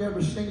barn? Have you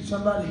ever seen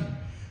somebody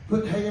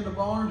put hay in the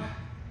barn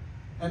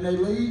and they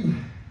leave?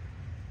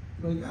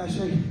 The guy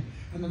say,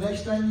 and the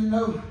next thing you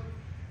know,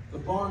 the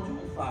barn's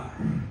on fire.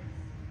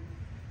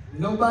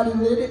 Nobody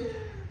lit it.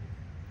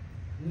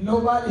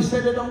 Nobody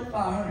set it on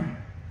fire.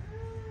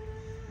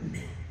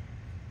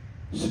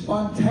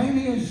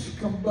 Spontaneous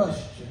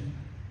combustion.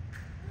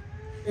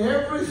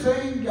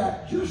 Everything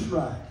got just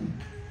right.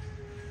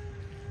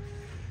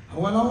 I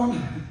went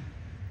on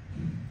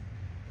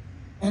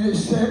and it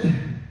said,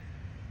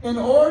 in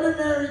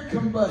ordinary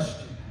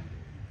combustion,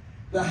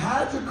 the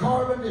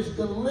hydrocarbon is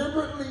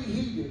deliberately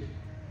heated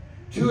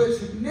to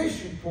its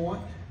ignition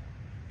point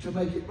to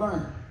make it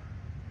burn.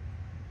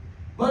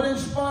 But in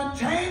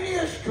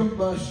spontaneous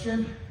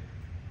combustion,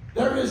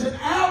 there is an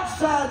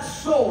outside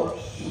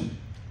source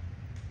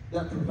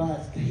that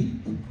provides the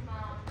heat.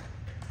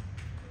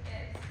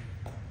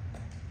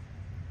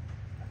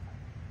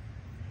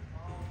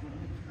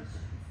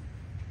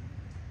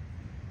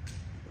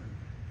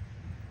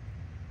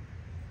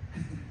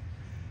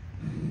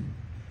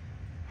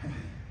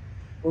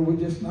 Were we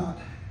just not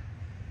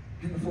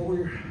in the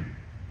foyer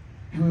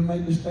and we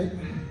made the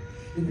statement,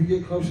 if you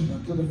get close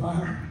enough to the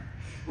fire,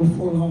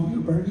 before long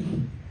you'll burn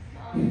you.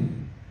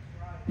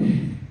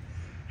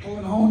 I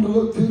went home to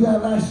look through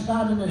that last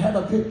night and it had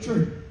a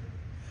picture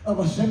of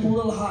a simple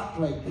little hot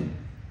plate.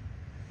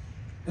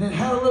 And it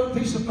had a little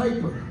piece of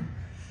paper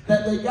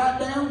that they got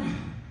down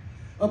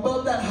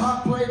above that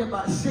hot plate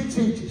about 6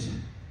 inches.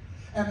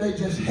 And they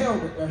just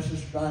held it there,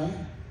 Sister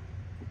Diane.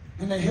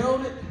 And they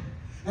held it,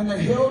 and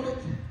they held it,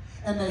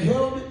 and they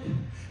held it,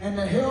 and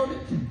they held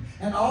it.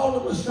 And all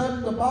of a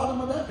sudden, the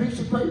bottom of that piece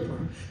of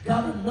paper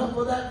got enough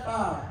of that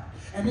fire.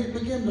 And it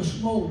began to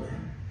smolder.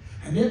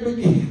 And it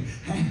began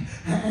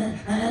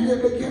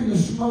to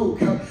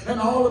smoke. And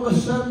all of a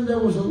sudden there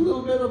was a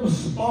little bit of a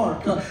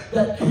spark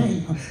that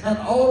came. And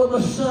all of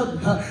a sudden,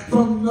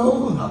 from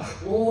no,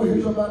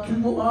 here's about 2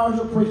 more hours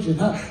of preaching.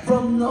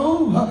 From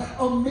no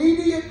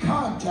immediate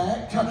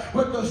contact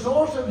with the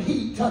source of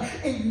heat,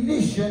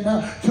 ignition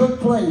took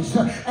place.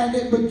 And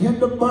it began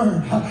to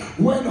burn. Here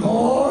we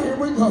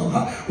go.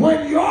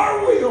 When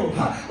your will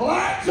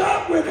lines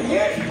up with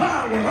His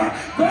power,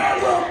 there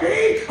will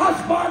be a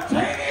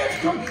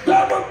spontaneous,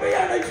 there will be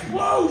an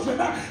explosion.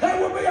 There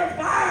will be a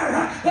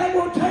fire that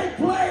will take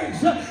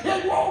place.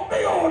 It won't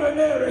be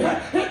ordinary.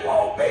 It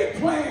won't be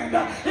planned.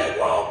 It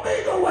won't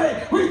be the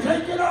way we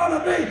think it ought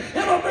to be.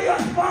 It'll be a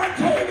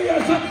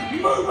spontaneous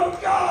move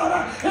of God.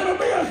 It'll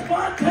be a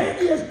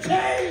spontaneous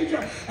change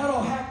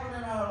that'll happen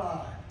in our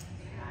lives.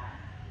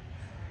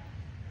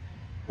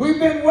 We've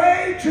been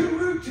way too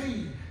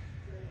routine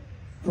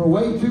for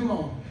way too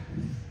long.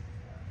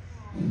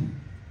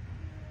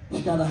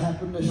 It's got to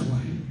happen this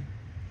way.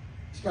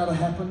 It's got to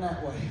happen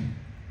that way.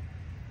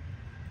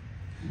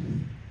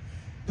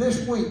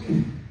 This week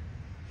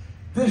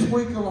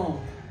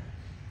alone,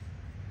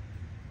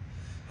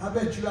 I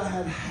bet you I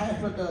had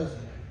half a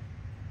dozen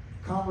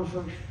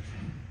conversations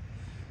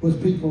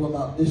with people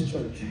about this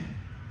church.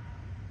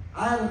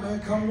 I had a man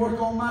come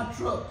work on my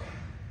truck,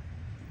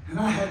 and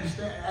I had to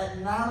stand at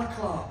 9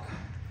 o'clock.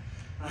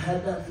 I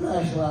had that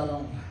flashlight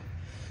on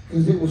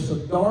because it was so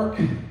dark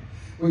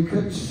we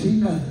couldn't see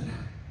nothing.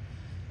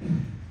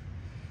 And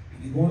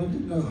he wanted to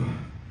know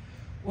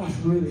what's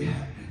really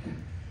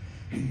happening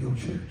in your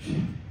church.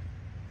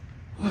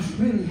 What's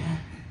really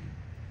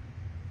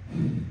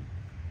happening?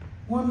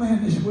 One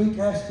man this week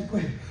asked the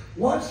question,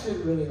 what's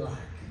it really like?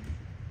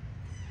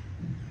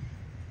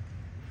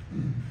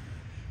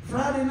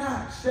 Friday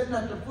night, sitting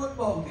at the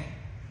football game,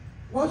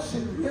 what's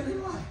it really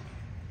like?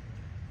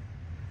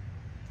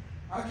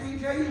 I can't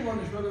tell you what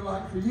it's really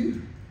like for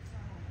you.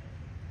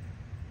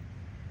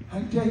 I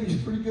can tell you it's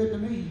pretty good to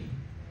me.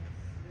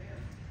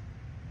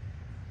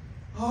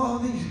 Oh,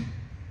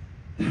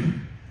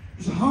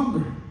 there's a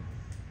hunger.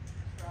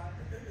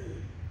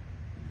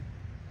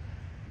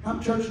 I'm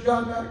Church of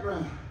God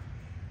background.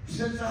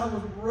 Since I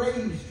was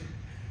raised.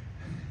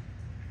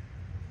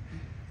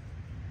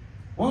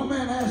 One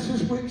man asked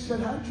this week, said,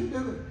 how'd you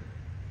do it?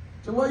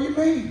 I said, what do you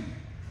mean?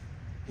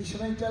 He said,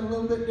 ain't that a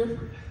little bit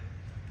different?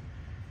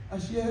 I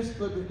said, yeah, it's a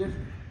little bit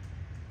different.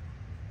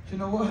 But you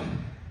know what?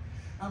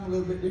 I'm a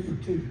little bit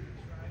different too.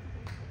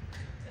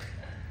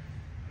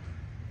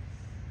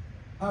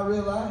 I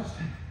realized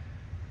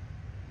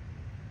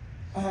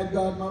I had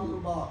God in my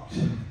little box.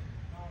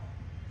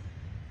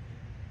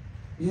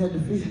 He had to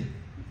fit.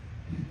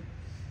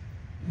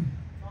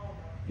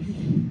 He's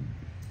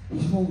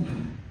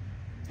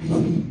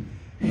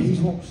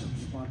wanting some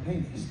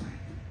spontaneous thing.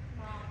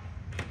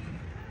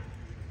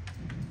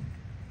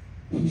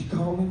 He's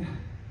calling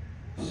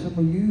Some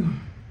of you,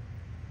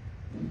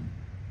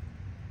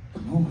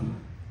 come on,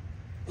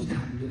 it's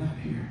time to get out of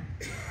here.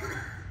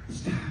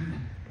 It's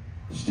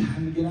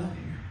time to get out of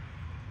here.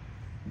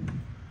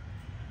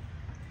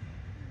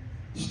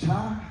 It's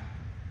time.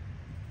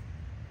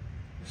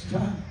 It's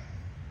time.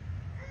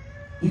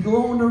 You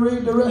go on to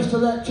read the rest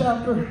of that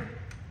chapter.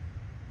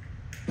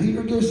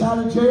 Peter gets out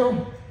of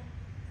jail.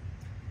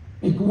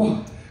 He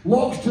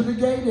walks to the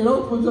gate. It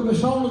opens of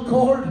its own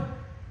accord.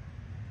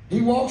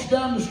 He walks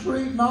down the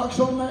street, knocks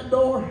on that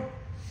door.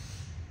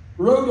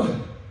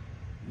 Rhoda.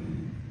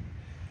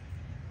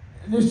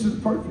 And this is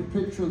a perfect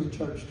picture of the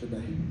church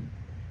today.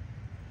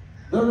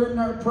 They're in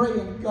there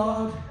praying,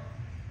 God,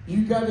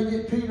 you got to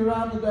get Peter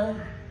out of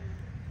there.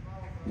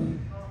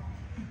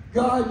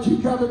 God, you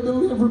got to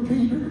deliver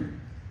Peter.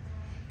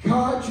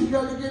 God, you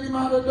got to get him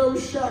out of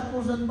those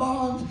shackles and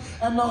bonds.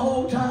 And the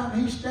whole time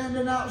he's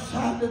standing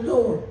outside the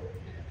door.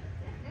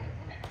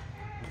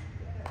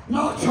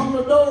 Knocks on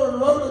the door,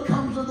 and Rhoda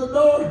comes to the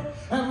door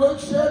and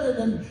looks at it,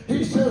 and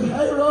he says,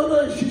 hey,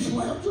 Rhoda, and she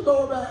slams the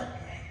door back.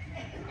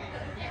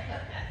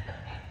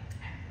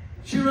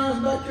 She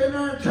runs back in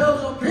there and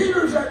tells him,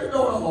 Peter's at the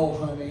door.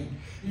 Oh, honey,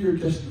 you're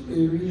just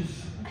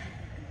delirious.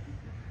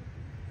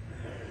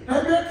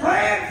 I've been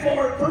praying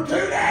for it for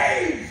 2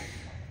 days.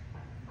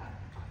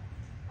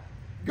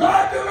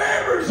 God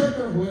delivers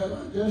it. Well,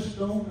 I just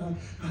don't.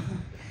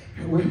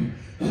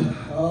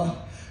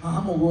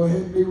 I'm going to go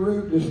ahead and be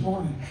rude this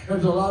morning.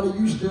 There's a lot of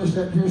you still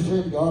sitting here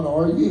saying, God,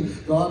 are you?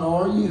 God,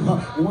 are you?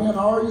 When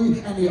are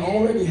you? And he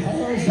already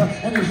has.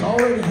 And it's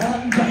already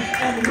happened.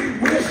 And we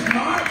wish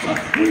not.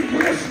 We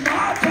wish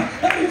not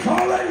that he's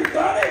already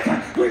done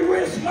it. We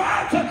wish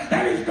not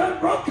that he's done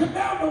broken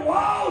down the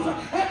walls.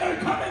 And they're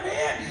coming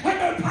in. And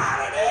they're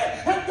piling in.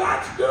 And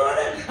God's doing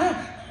it.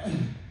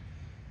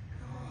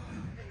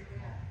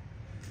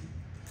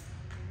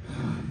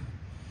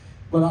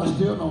 But I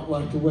still don't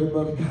like the way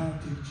Brother Kyle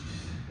teaches.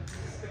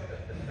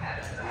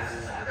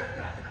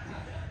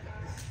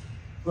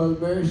 Brother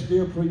Barry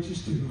still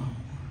preaches too long.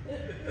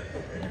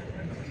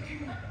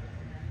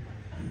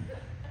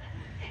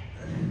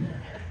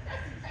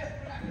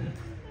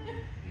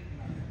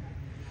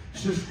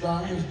 Sister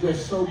Diane is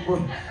just so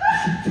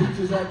she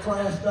teaches that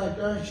class back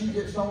there and she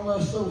gets on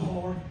us so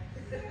hard.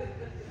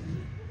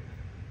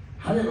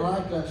 I didn't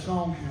like that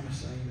song Hannah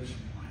sang this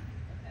morning.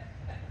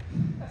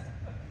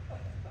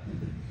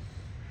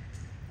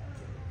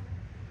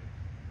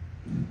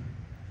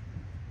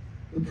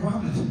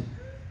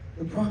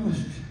 The promise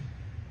is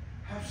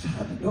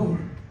outside the door.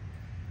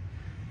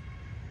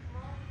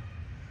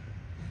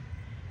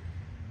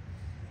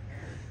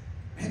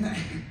 And I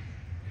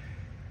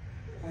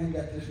ain't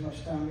got this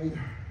much time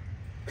either.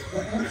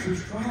 The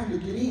answer's trying to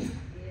get in.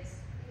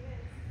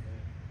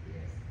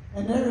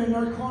 And they're in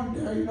their corner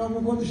there, you know,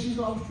 whether she's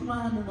lost her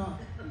mind or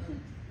not.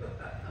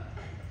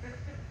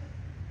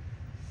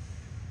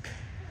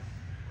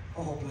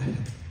 Oh, bless.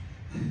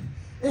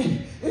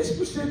 It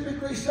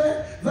specifically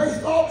said they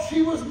thought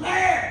she was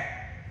mad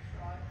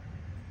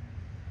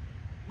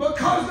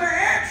because the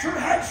answer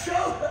had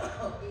showed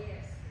up.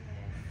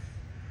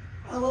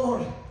 My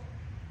Lord,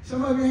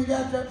 some of you ain't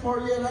got that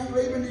part yet. I ain't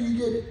leaving till you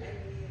get it.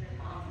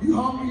 You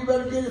hungry? You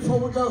better get it before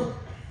we go.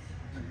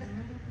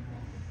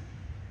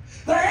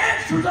 The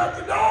answer's at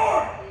the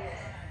door.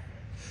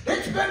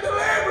 It's been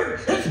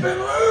delivered. It's been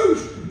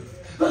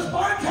loosed. The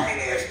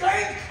spontaneous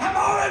things have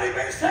already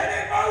been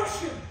set in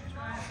motion.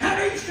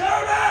 And he showed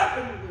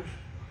up.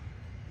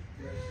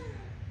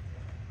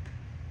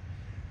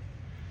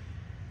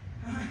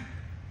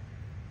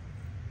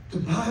 The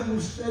Bible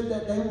said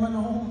that they went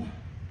on.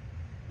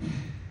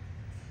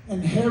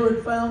 And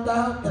Herod found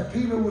out that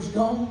Peter was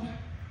gone.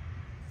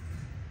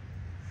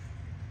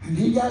 And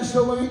he got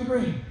so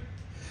angry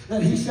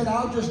that he said,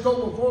 I'll just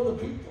go before the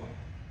people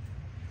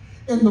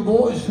in the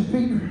voice of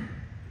Peter.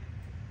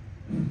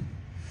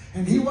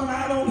 And he went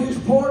out on his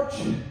porch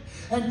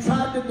and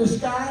tried to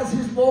disguise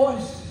his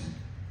voice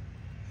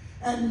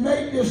and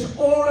made this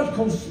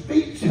oracle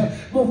speech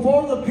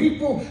before the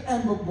people,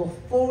 and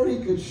before he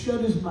could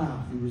shut his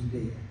mouth, he was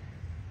dead.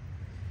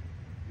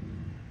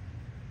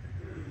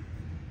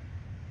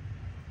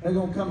 There's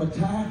going to come a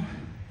time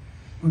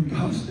when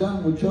God's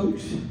done with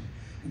jokes,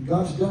 and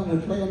God's done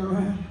with playing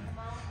around,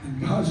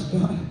 and God's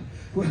done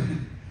with,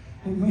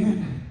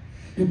 amen.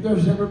 If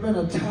there's ever been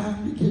a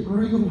time to get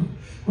real,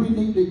 we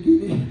need to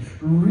get it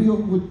real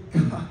with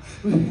God.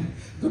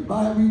 The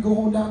Bible, you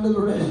go on down to the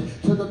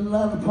rest, to the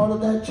latter part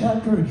of that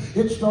chapter,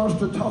 it starts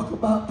to talk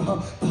about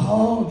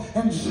Paul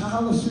and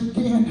Silas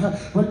again.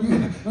 But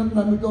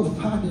let me go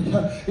find it.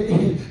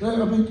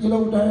 Let me get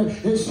over there.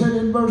 It said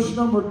in verse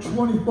number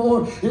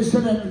 24, it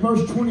said in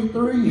verse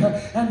 23,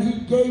 and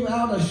he gave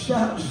out a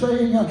shout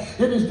saying,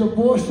 it is the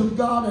voice of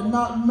God and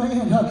not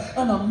man.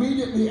 And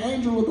immediately the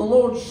angel of the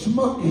Lord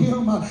smote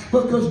him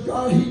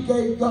because he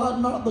gave God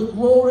not the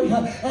glory,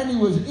 and he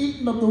was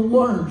eaten of the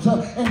worms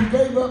and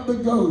gave up the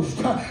ghost.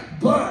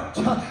 But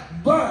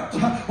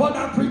what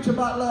I preached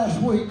about last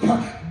week,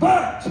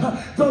 but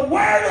the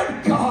word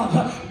of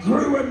God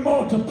grew and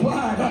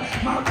multiplied.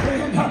 My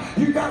friend,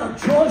 you got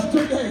a choice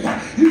today.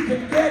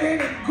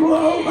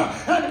 robe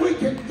and we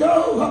can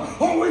go,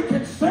 or we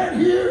can sit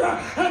here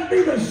and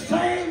be the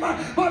same.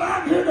 But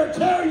I'm here to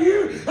tell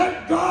you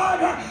that God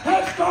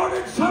has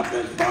started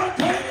something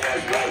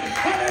spontaneously,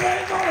 and it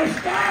ain't going to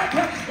stop.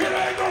 It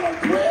ain't going to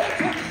quit.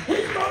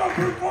 He's going to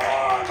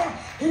perform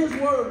His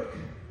work.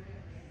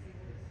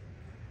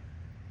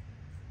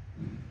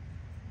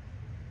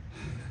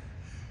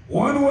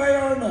 One way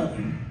or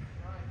another.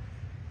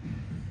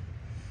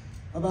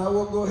 I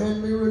will go ahead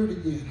and be rude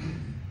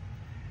again.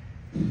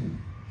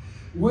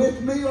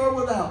 With me or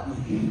without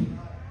me.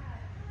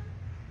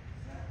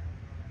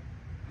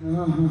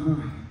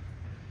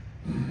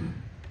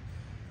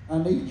 I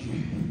need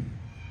you.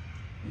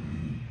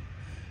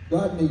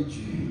 God needs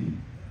you.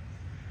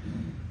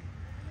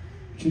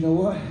 But you know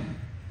what?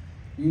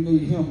 You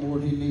need Him more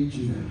than He needs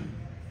you.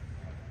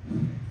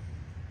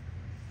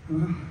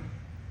 Huh?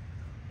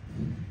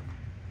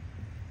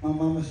 My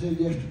mama said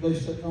yesterday,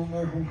 sitting on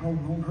there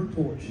on her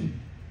porch,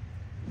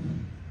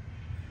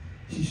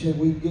 she said,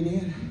 we can get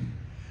in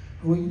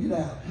or we can get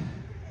out.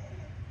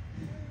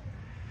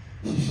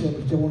 She said,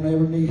 but you don't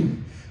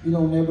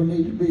ever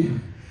need to be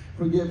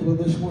forgetful of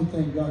this one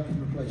thing. God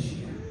can replace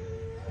you.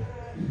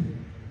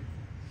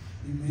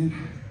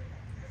 Amen.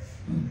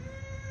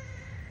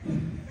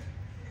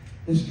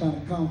 It's kind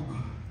of comical.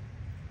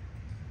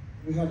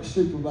 We had a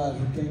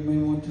supervisor came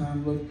in one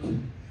time, looked at the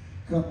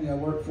company I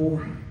worked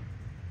for.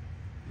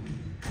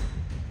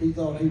 He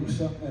thought he was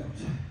something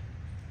else.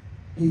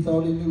 He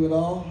thought he knew it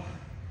all.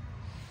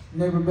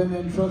 Never been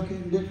in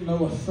trucking, didn't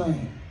know a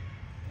thing.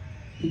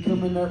 He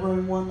come in that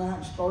room one night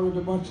and started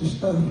a bunch of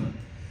stuff.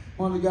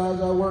 One of the guys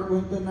I worked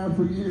with been there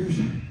for years.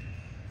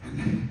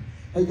 And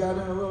they got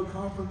in a little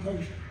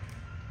confrontation.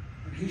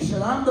 And he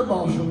said, I'm the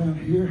boss around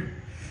here.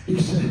 He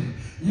said,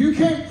 you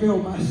can't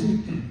fill my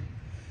seat.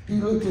 He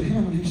looked at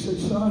him and he said,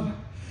 son,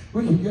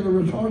 we can get a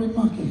retarded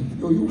monkey to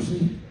fill your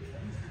seat.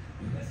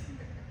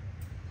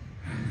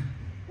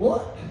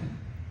 What?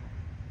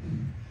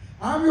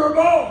 I'm your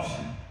boss.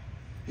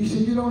 He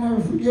said, you don't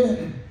ever forget.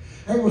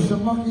 There was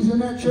some monkeys in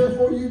that chair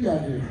before you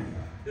got here.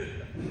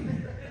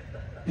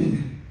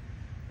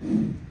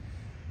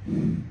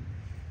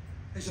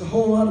 There's a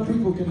whole lot of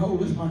people can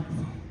hold this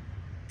microphone.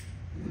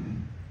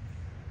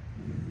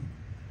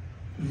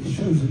 But He's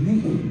chosen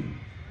me.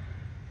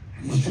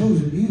 And He's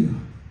chosen you.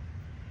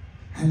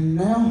 And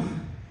now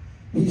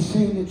He's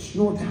saying it's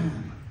your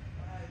time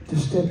to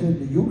step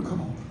into your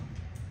call.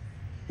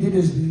 It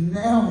is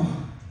now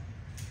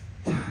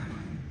time.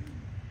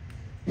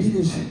 It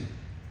is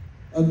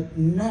a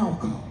now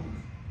call.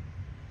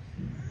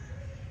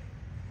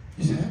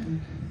 It's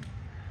happening.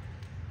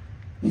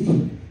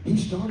 He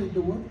started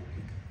to work.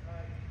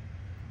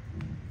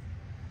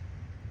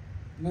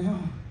 Now,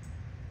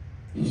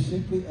 He's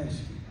simply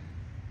asking,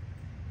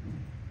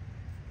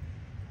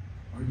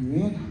 are you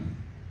in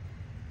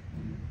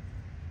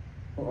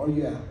or are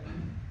you out?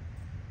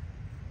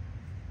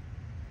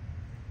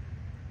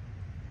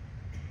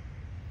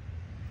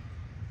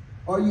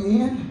 Are you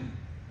in?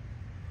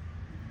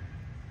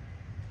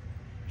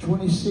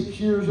 26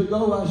 years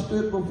ago, I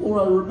stood before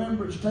a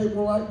remembrance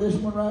table like this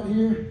one right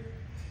here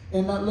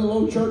in that little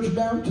old church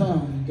downtown.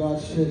 And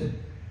God said,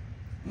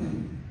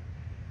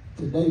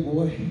 today,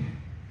 boy,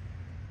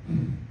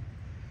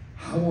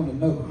 I want to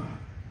know,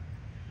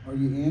 are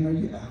you in or are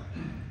you out?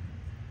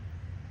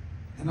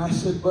 And I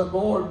said, but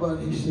Lord,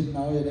 He said,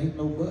 no, it ain't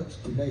no buts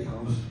today,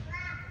 Hoss.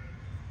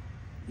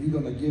 You're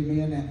going to give me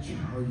an answer.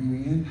 Are you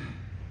in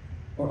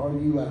or are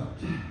you out?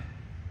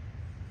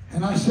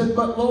 And I said,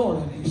 but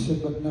Lord. And He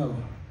said, but no.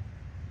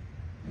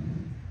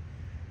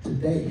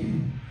 Today,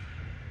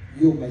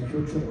 you'll make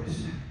your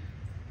choice.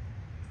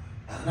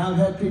 And I've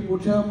had people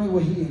tell me,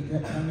 well, He ain't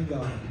that kind of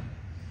God.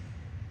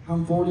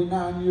 I'm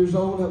 49 years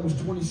old. That was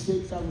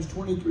 26. I was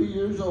 23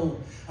 years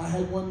old. I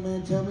had one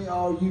man tell me,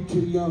 oh, you too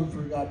young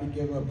for God to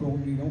give up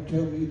on you. Don't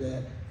tell me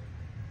that.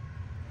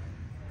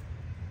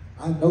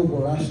 I know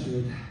where I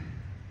stood.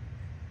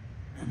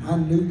 And I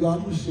knew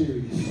God was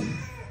serious.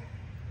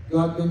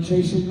 God been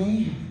chasing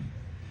me.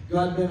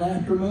 God been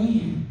after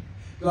me.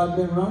 God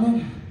been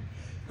running.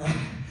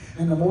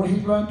 And the more He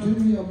run to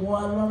me, the more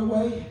I run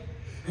away.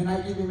 And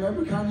I give Him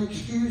every kind of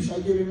excuse. I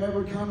give Him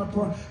every kind of,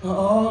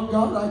 oh,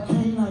 God, I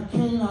can't.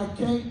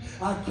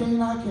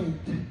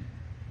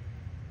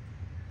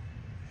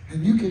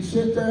 And you can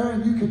sit there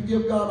and you can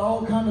give God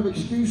all kind of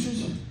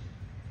excuses.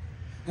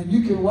 And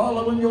you can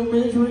wallow in your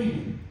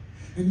misery.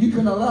 And you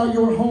can allow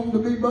your home to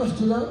be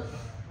busted up.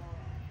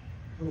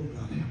 Oh,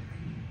 God, help me.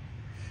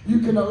 You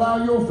can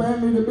allow your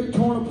family to be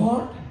torn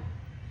apart.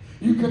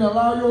 You can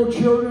allow your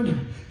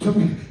children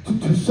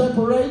to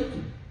separate.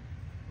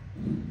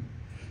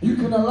 You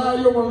can allow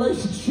your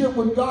relationship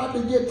with God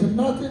to get to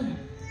nothing.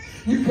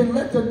 You can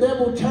let the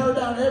devil tear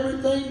down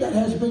everything that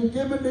has been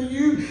given to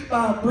you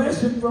by a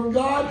blessing from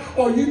God,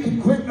 or you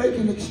can quit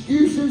making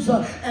excuses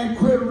and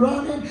quit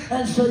running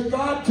and say,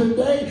 God,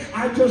 today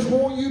I just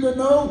want you to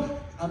know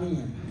I'm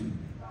in.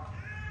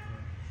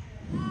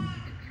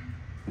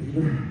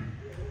 Peter,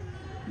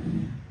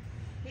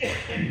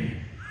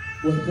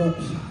 wake up,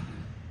 son.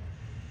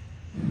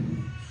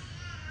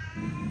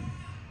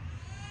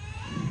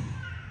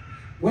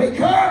 Wake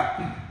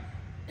up!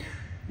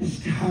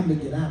 It's time to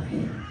get out of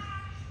here.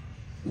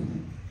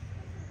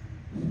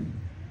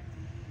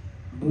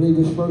 I believe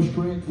it's 1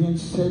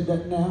 Corinthians said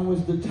that now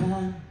is the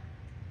time,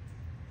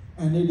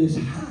 and it is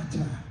high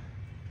time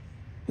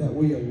that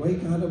we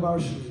awake out of our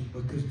sleep,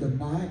 because the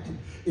night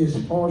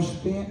is far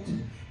spent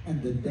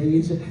and the day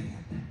is at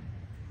hand.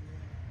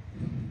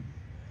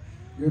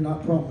 You're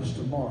not promised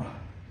tomorrow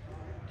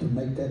to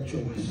make that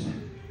choice.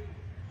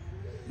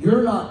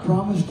 You're not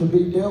promised to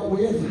be dealt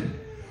with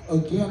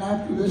again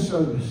after this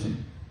service.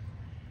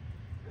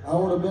 I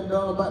would have been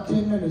done about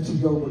 10 minutes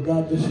ago, but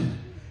God,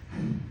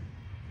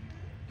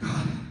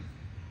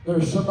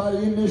 there's somebody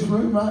in this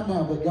room right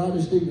now that God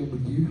is dealing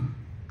with you.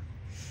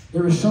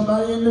 There is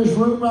somebody in this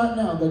room right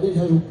now that it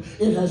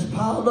has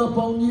piled up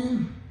on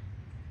you.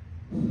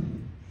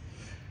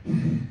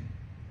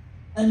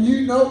 And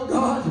you know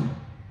God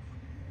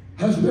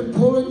has been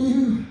pulling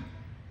you.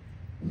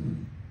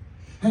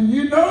 And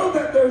you know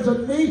that there's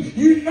a need.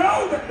 You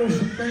know that there's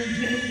some things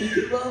you need to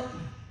give up.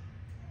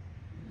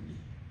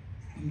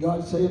 And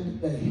God's saying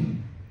today,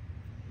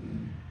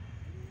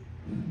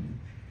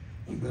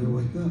 you better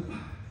wake up.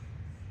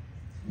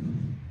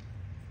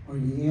 Are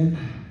you in?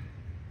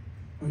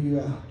 Are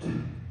you out?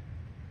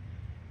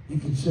 You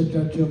can sit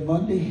there till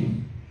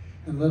Monday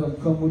and let them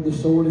come with the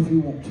sword if you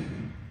want to.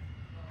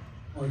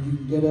 Or you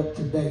can get up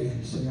today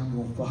and say, I'm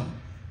going to follow.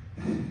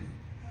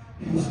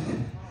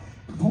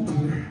 Come on,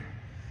 Peter.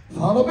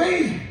 Follow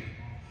me.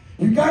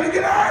 You got to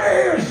get out of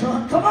here,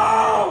 son. Come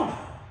on.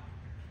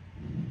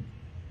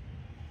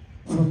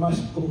 For my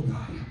soul,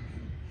 God.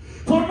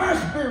 For my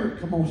spirit,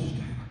 come on,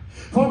 sister.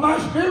 For my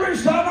spirit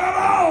shall not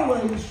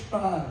always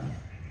strive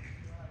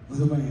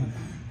with a man.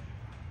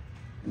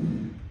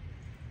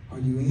 Are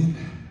you in?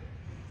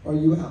 Are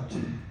you out?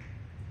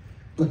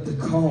 But the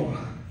call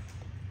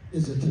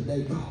is a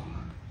today call.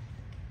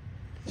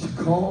 It's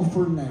a call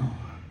for now.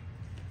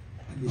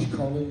 And He's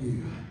calling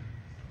you.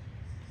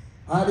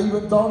 I'd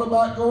even thought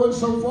about going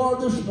so far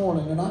this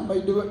morning, and I may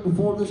do it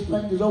before this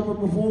thing is over,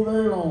 before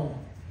very long.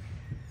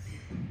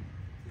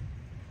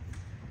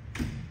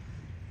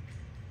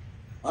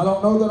 I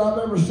don't know that I've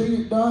ever seen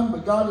it done,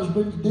 but God has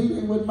been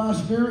dealing with my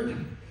spirit.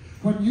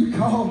 When you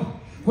call,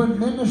 when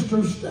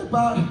ministers step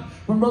out,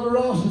 when Brother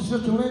Ross and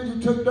Sister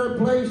Lindsay took their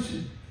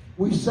place,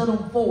 we set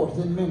them forth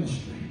in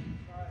ministry.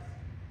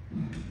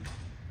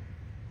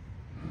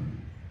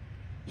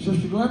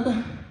 Sister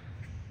Glenda,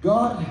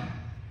 God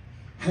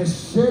has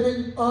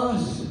setting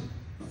us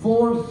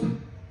forth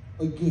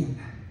again.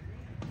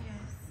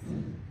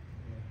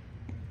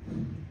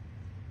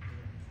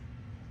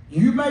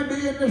 You may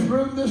be in this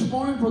room this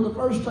morning for the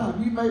first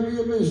time. You may be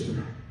a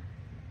visitor.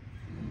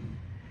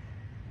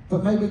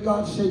 But maybe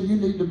God said you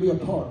need to be a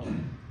part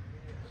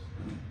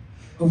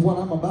of what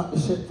I'm about to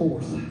set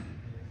forth.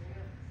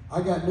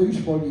 I got news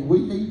for you. We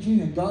need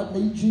you, and God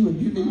needs you, and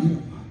you need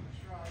Him.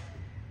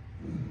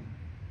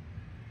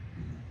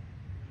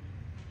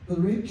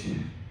 Brother Rich,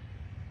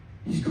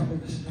 He's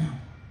calling us now.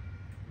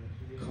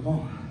 Come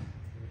on.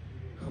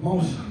 Come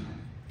on, son.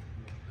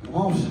 Come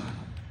on, son.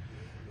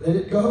 Let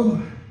it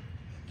go.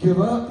 Give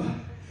up.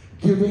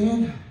 Give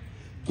in.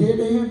 Get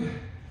in.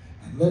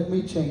 And let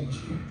me change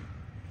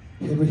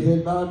you. Every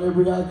head bowed and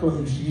every eye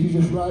closed.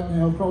 Jesus, right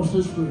now across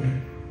this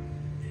room.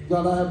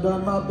 God, I have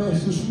done my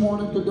best this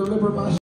morning to deliver my